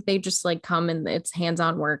anything. I think they just like come and it's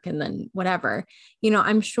hands-on work and then whatever.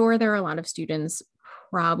 I'm sure there are a lot of students,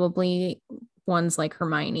 probably ones like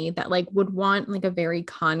Hermione, that like would want like a very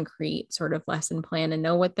concrete sort of lesson plan and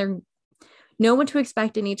know what to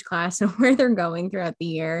expect in each class and where they're going throughout the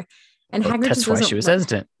year. And Well, Hagrid just that's why she doesn't was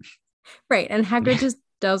hesitant. right. And Hagrid just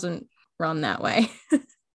doesn't run that way.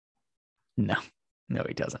 No, no,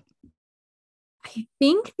 he doesn't. I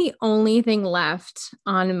think the only thing left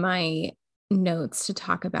on my notes to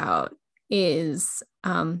talk about is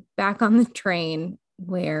back on the train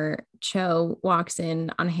where Cho walks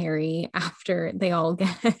in on Harry after they all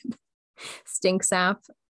get stink sap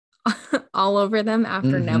all over them after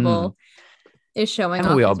Mm-hmm. Neville is showing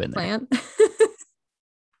Haven't off we all his been there? plant.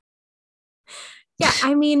 Yeah,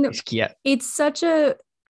 I mean, Yeah. it's such a,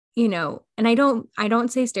 and I don't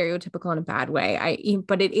say stereotypical in a bad way.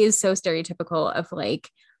 But it is so stereotypical of like,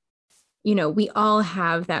 we all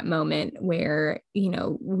have that moment where,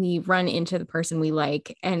 we run into the person we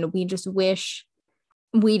like and we just wish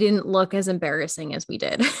we didn't look as embarrassing as we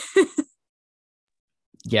did.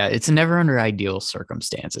 Yeah, it's never under ideal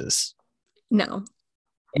circumstances. No.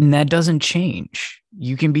 And that doesn't change.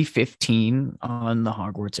 You can be 15 on the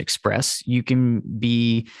Hogwarts Express. You can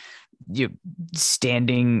be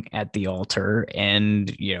standing at the altar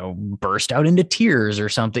and, burst out into tears or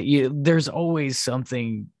something. There's always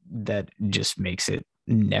something that just makes it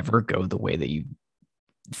never go the way that you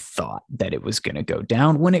thought that it was going to go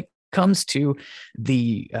down when it comes to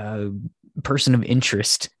the person of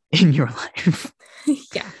interest in your life.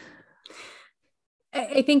 Yeah.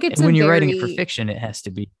 I think it's And when a you're writing it for very, fiction, it has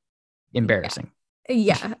to be yeah. embarrassing.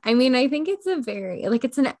 Yeah. I mean, I think it's a very, like,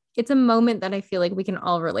 it's a moment that I feel like we can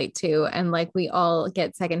all relate to. And like, we all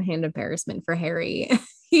get secondhand embarrassment for Harry,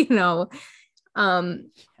 you know, Yeah.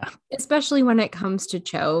 especially when it comes to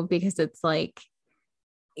Cho, because it's like,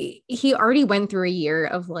 he already went through a year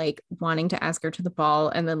of like wanting to ask her to the ball.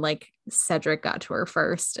 And then like Cedric got to her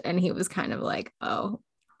first. And he was kind of like, oh,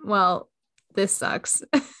 well, this sucks.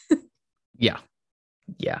 Yeah.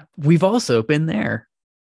 Yeah. We've also been there.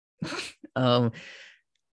 um,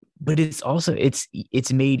 but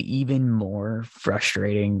it's made even more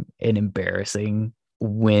frustrating and embarrassing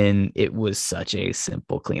when it was such a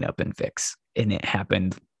simple cleanup and fix and it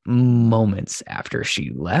happened moments after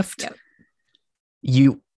she left. Yep.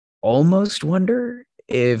 You almost wonder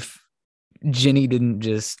if Ginny didn't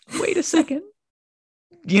just wait a second,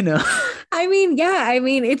 I mean, yeah, I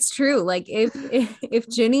mean, it's true. Like if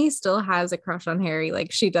Ginny still has a crush on Harry,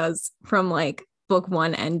 like she does from like book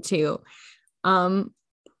 1 and 2,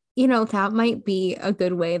 that might be a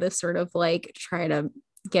good way to sort of like try to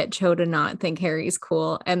get Cho to not think Harry's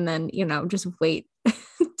cool and then, just wait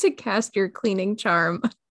to cast your cleaning charm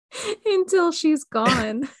until she's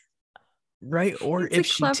gone. Right. Or It's a if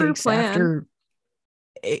she clever takes plan.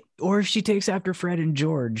 after Fred and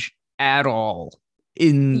George at all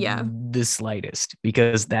Yeah. in the slightest,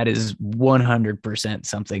 because that is 100%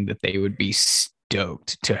 something that they would be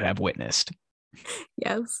stoked to have witnessed.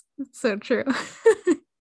 Yes, it's so true.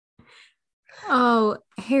 Oh,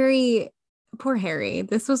 Harry, poor Harry.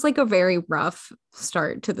 This was like a very rough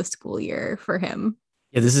start to the school year for him.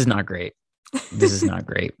 Yeah, this is not great. This is not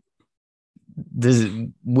great. This is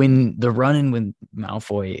when the run-in with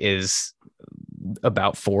Malfoy is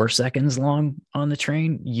about 4 seconds long on the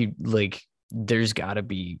train. You like, there's got to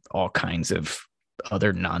be all kinds of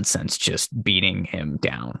other nonsense just beating him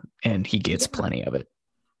down, and he gets plenty of it.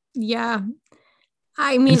 Yeah.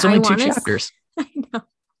 I And mean, it's only 2 chapters. I know.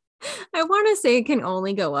 I want to say it can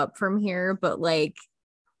only go up from here, but like,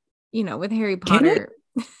 with Harry Potter,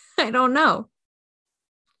 I don't know.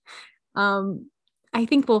 I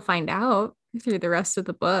think we'll find out through the rest of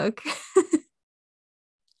the book.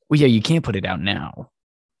 Well, yeah, you can't put it out now.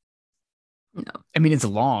 No. I mean, it's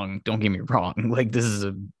long. Don't get me wrong. Like, this is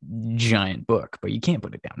a giant book, but you can't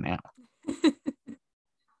put it down now.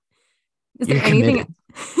 Is You're there anything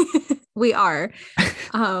committed. we are?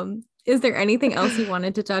 Is there anything else you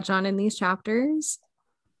wanted to touch on in these chapters?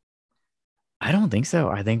 I don't think so.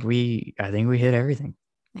 I think we hit everything.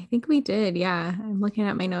 I think we did. Yeah. I'm looking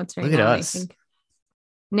at my notes right Look at now. us. I think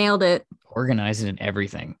nailed it. Organizing and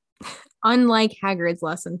everything. Unlike Hagrid's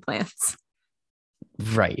lesson plans.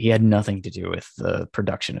 Right. He had nothing to do with the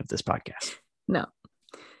production of this podcast. No.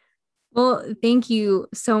 Well, thank you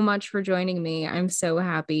so much for joining me. I'm so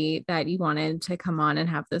happy that you wanted to come on and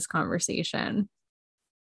have this conversation.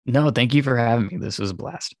 No, thank you for having me. This was a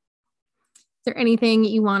blast. Is there anything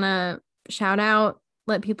you want to shout out?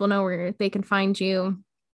 Let people know where they can find you.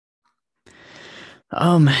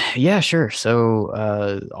 Yeah, sure.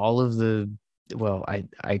 So all of the well,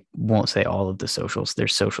 I won't say all of the socials.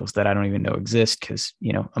 There's socials that I don't even know exist because,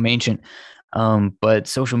 I'm ancient. But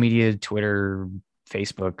social media, Twitter,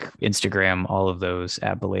 Facebook, Instagram, all of those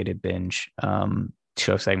at Belated Binge.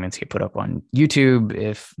 Show segments get put up on YouTube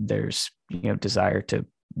if there's, desire to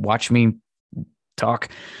watch me talk.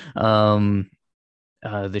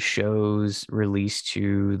 The show's released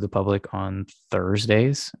to the public on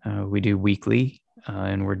Thursdays. We do weekly,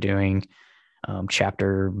 and we're doing a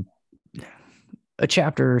chapter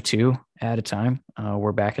or two at a time.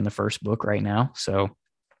 We're back in the first book right now. So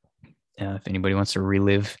if anybody wants to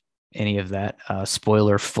relive any of that,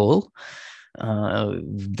 spoiler full,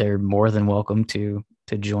 they're more than welcome to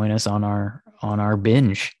join us on our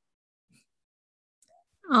binge.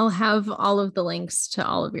 I'll have all of the links to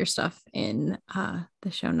all of your stuff in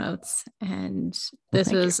the show notes. And this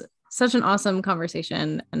was such an awesome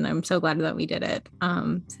conversation, and I'm so glad that we did it.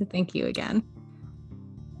 So thank you again.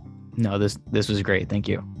 No, this was great. Thank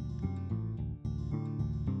you.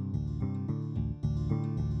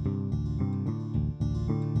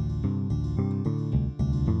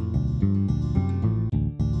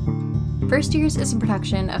 First Years is a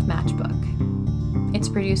production of Matchbook. It's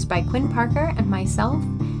produced by Quinn Parker and myself,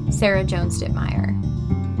 Sarah Jones Dittmeyer.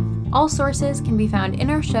 All sources can be found in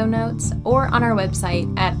our show notes or on our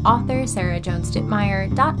website at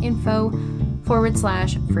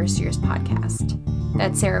author-sarahjonesdittmeyer.info/First Years Podcast.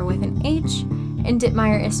 That's Sarah with an H, and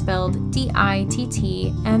Dittmeyer is spelled Dittmeier.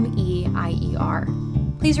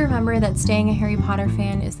 Please remember that staying a Harry Potter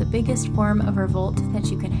fan is the biggest form of revolt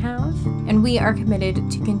that you can have, and we are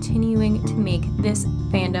committed to continuing to make this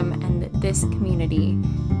fandom and this community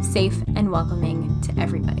safe and welcoming to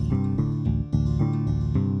everybody.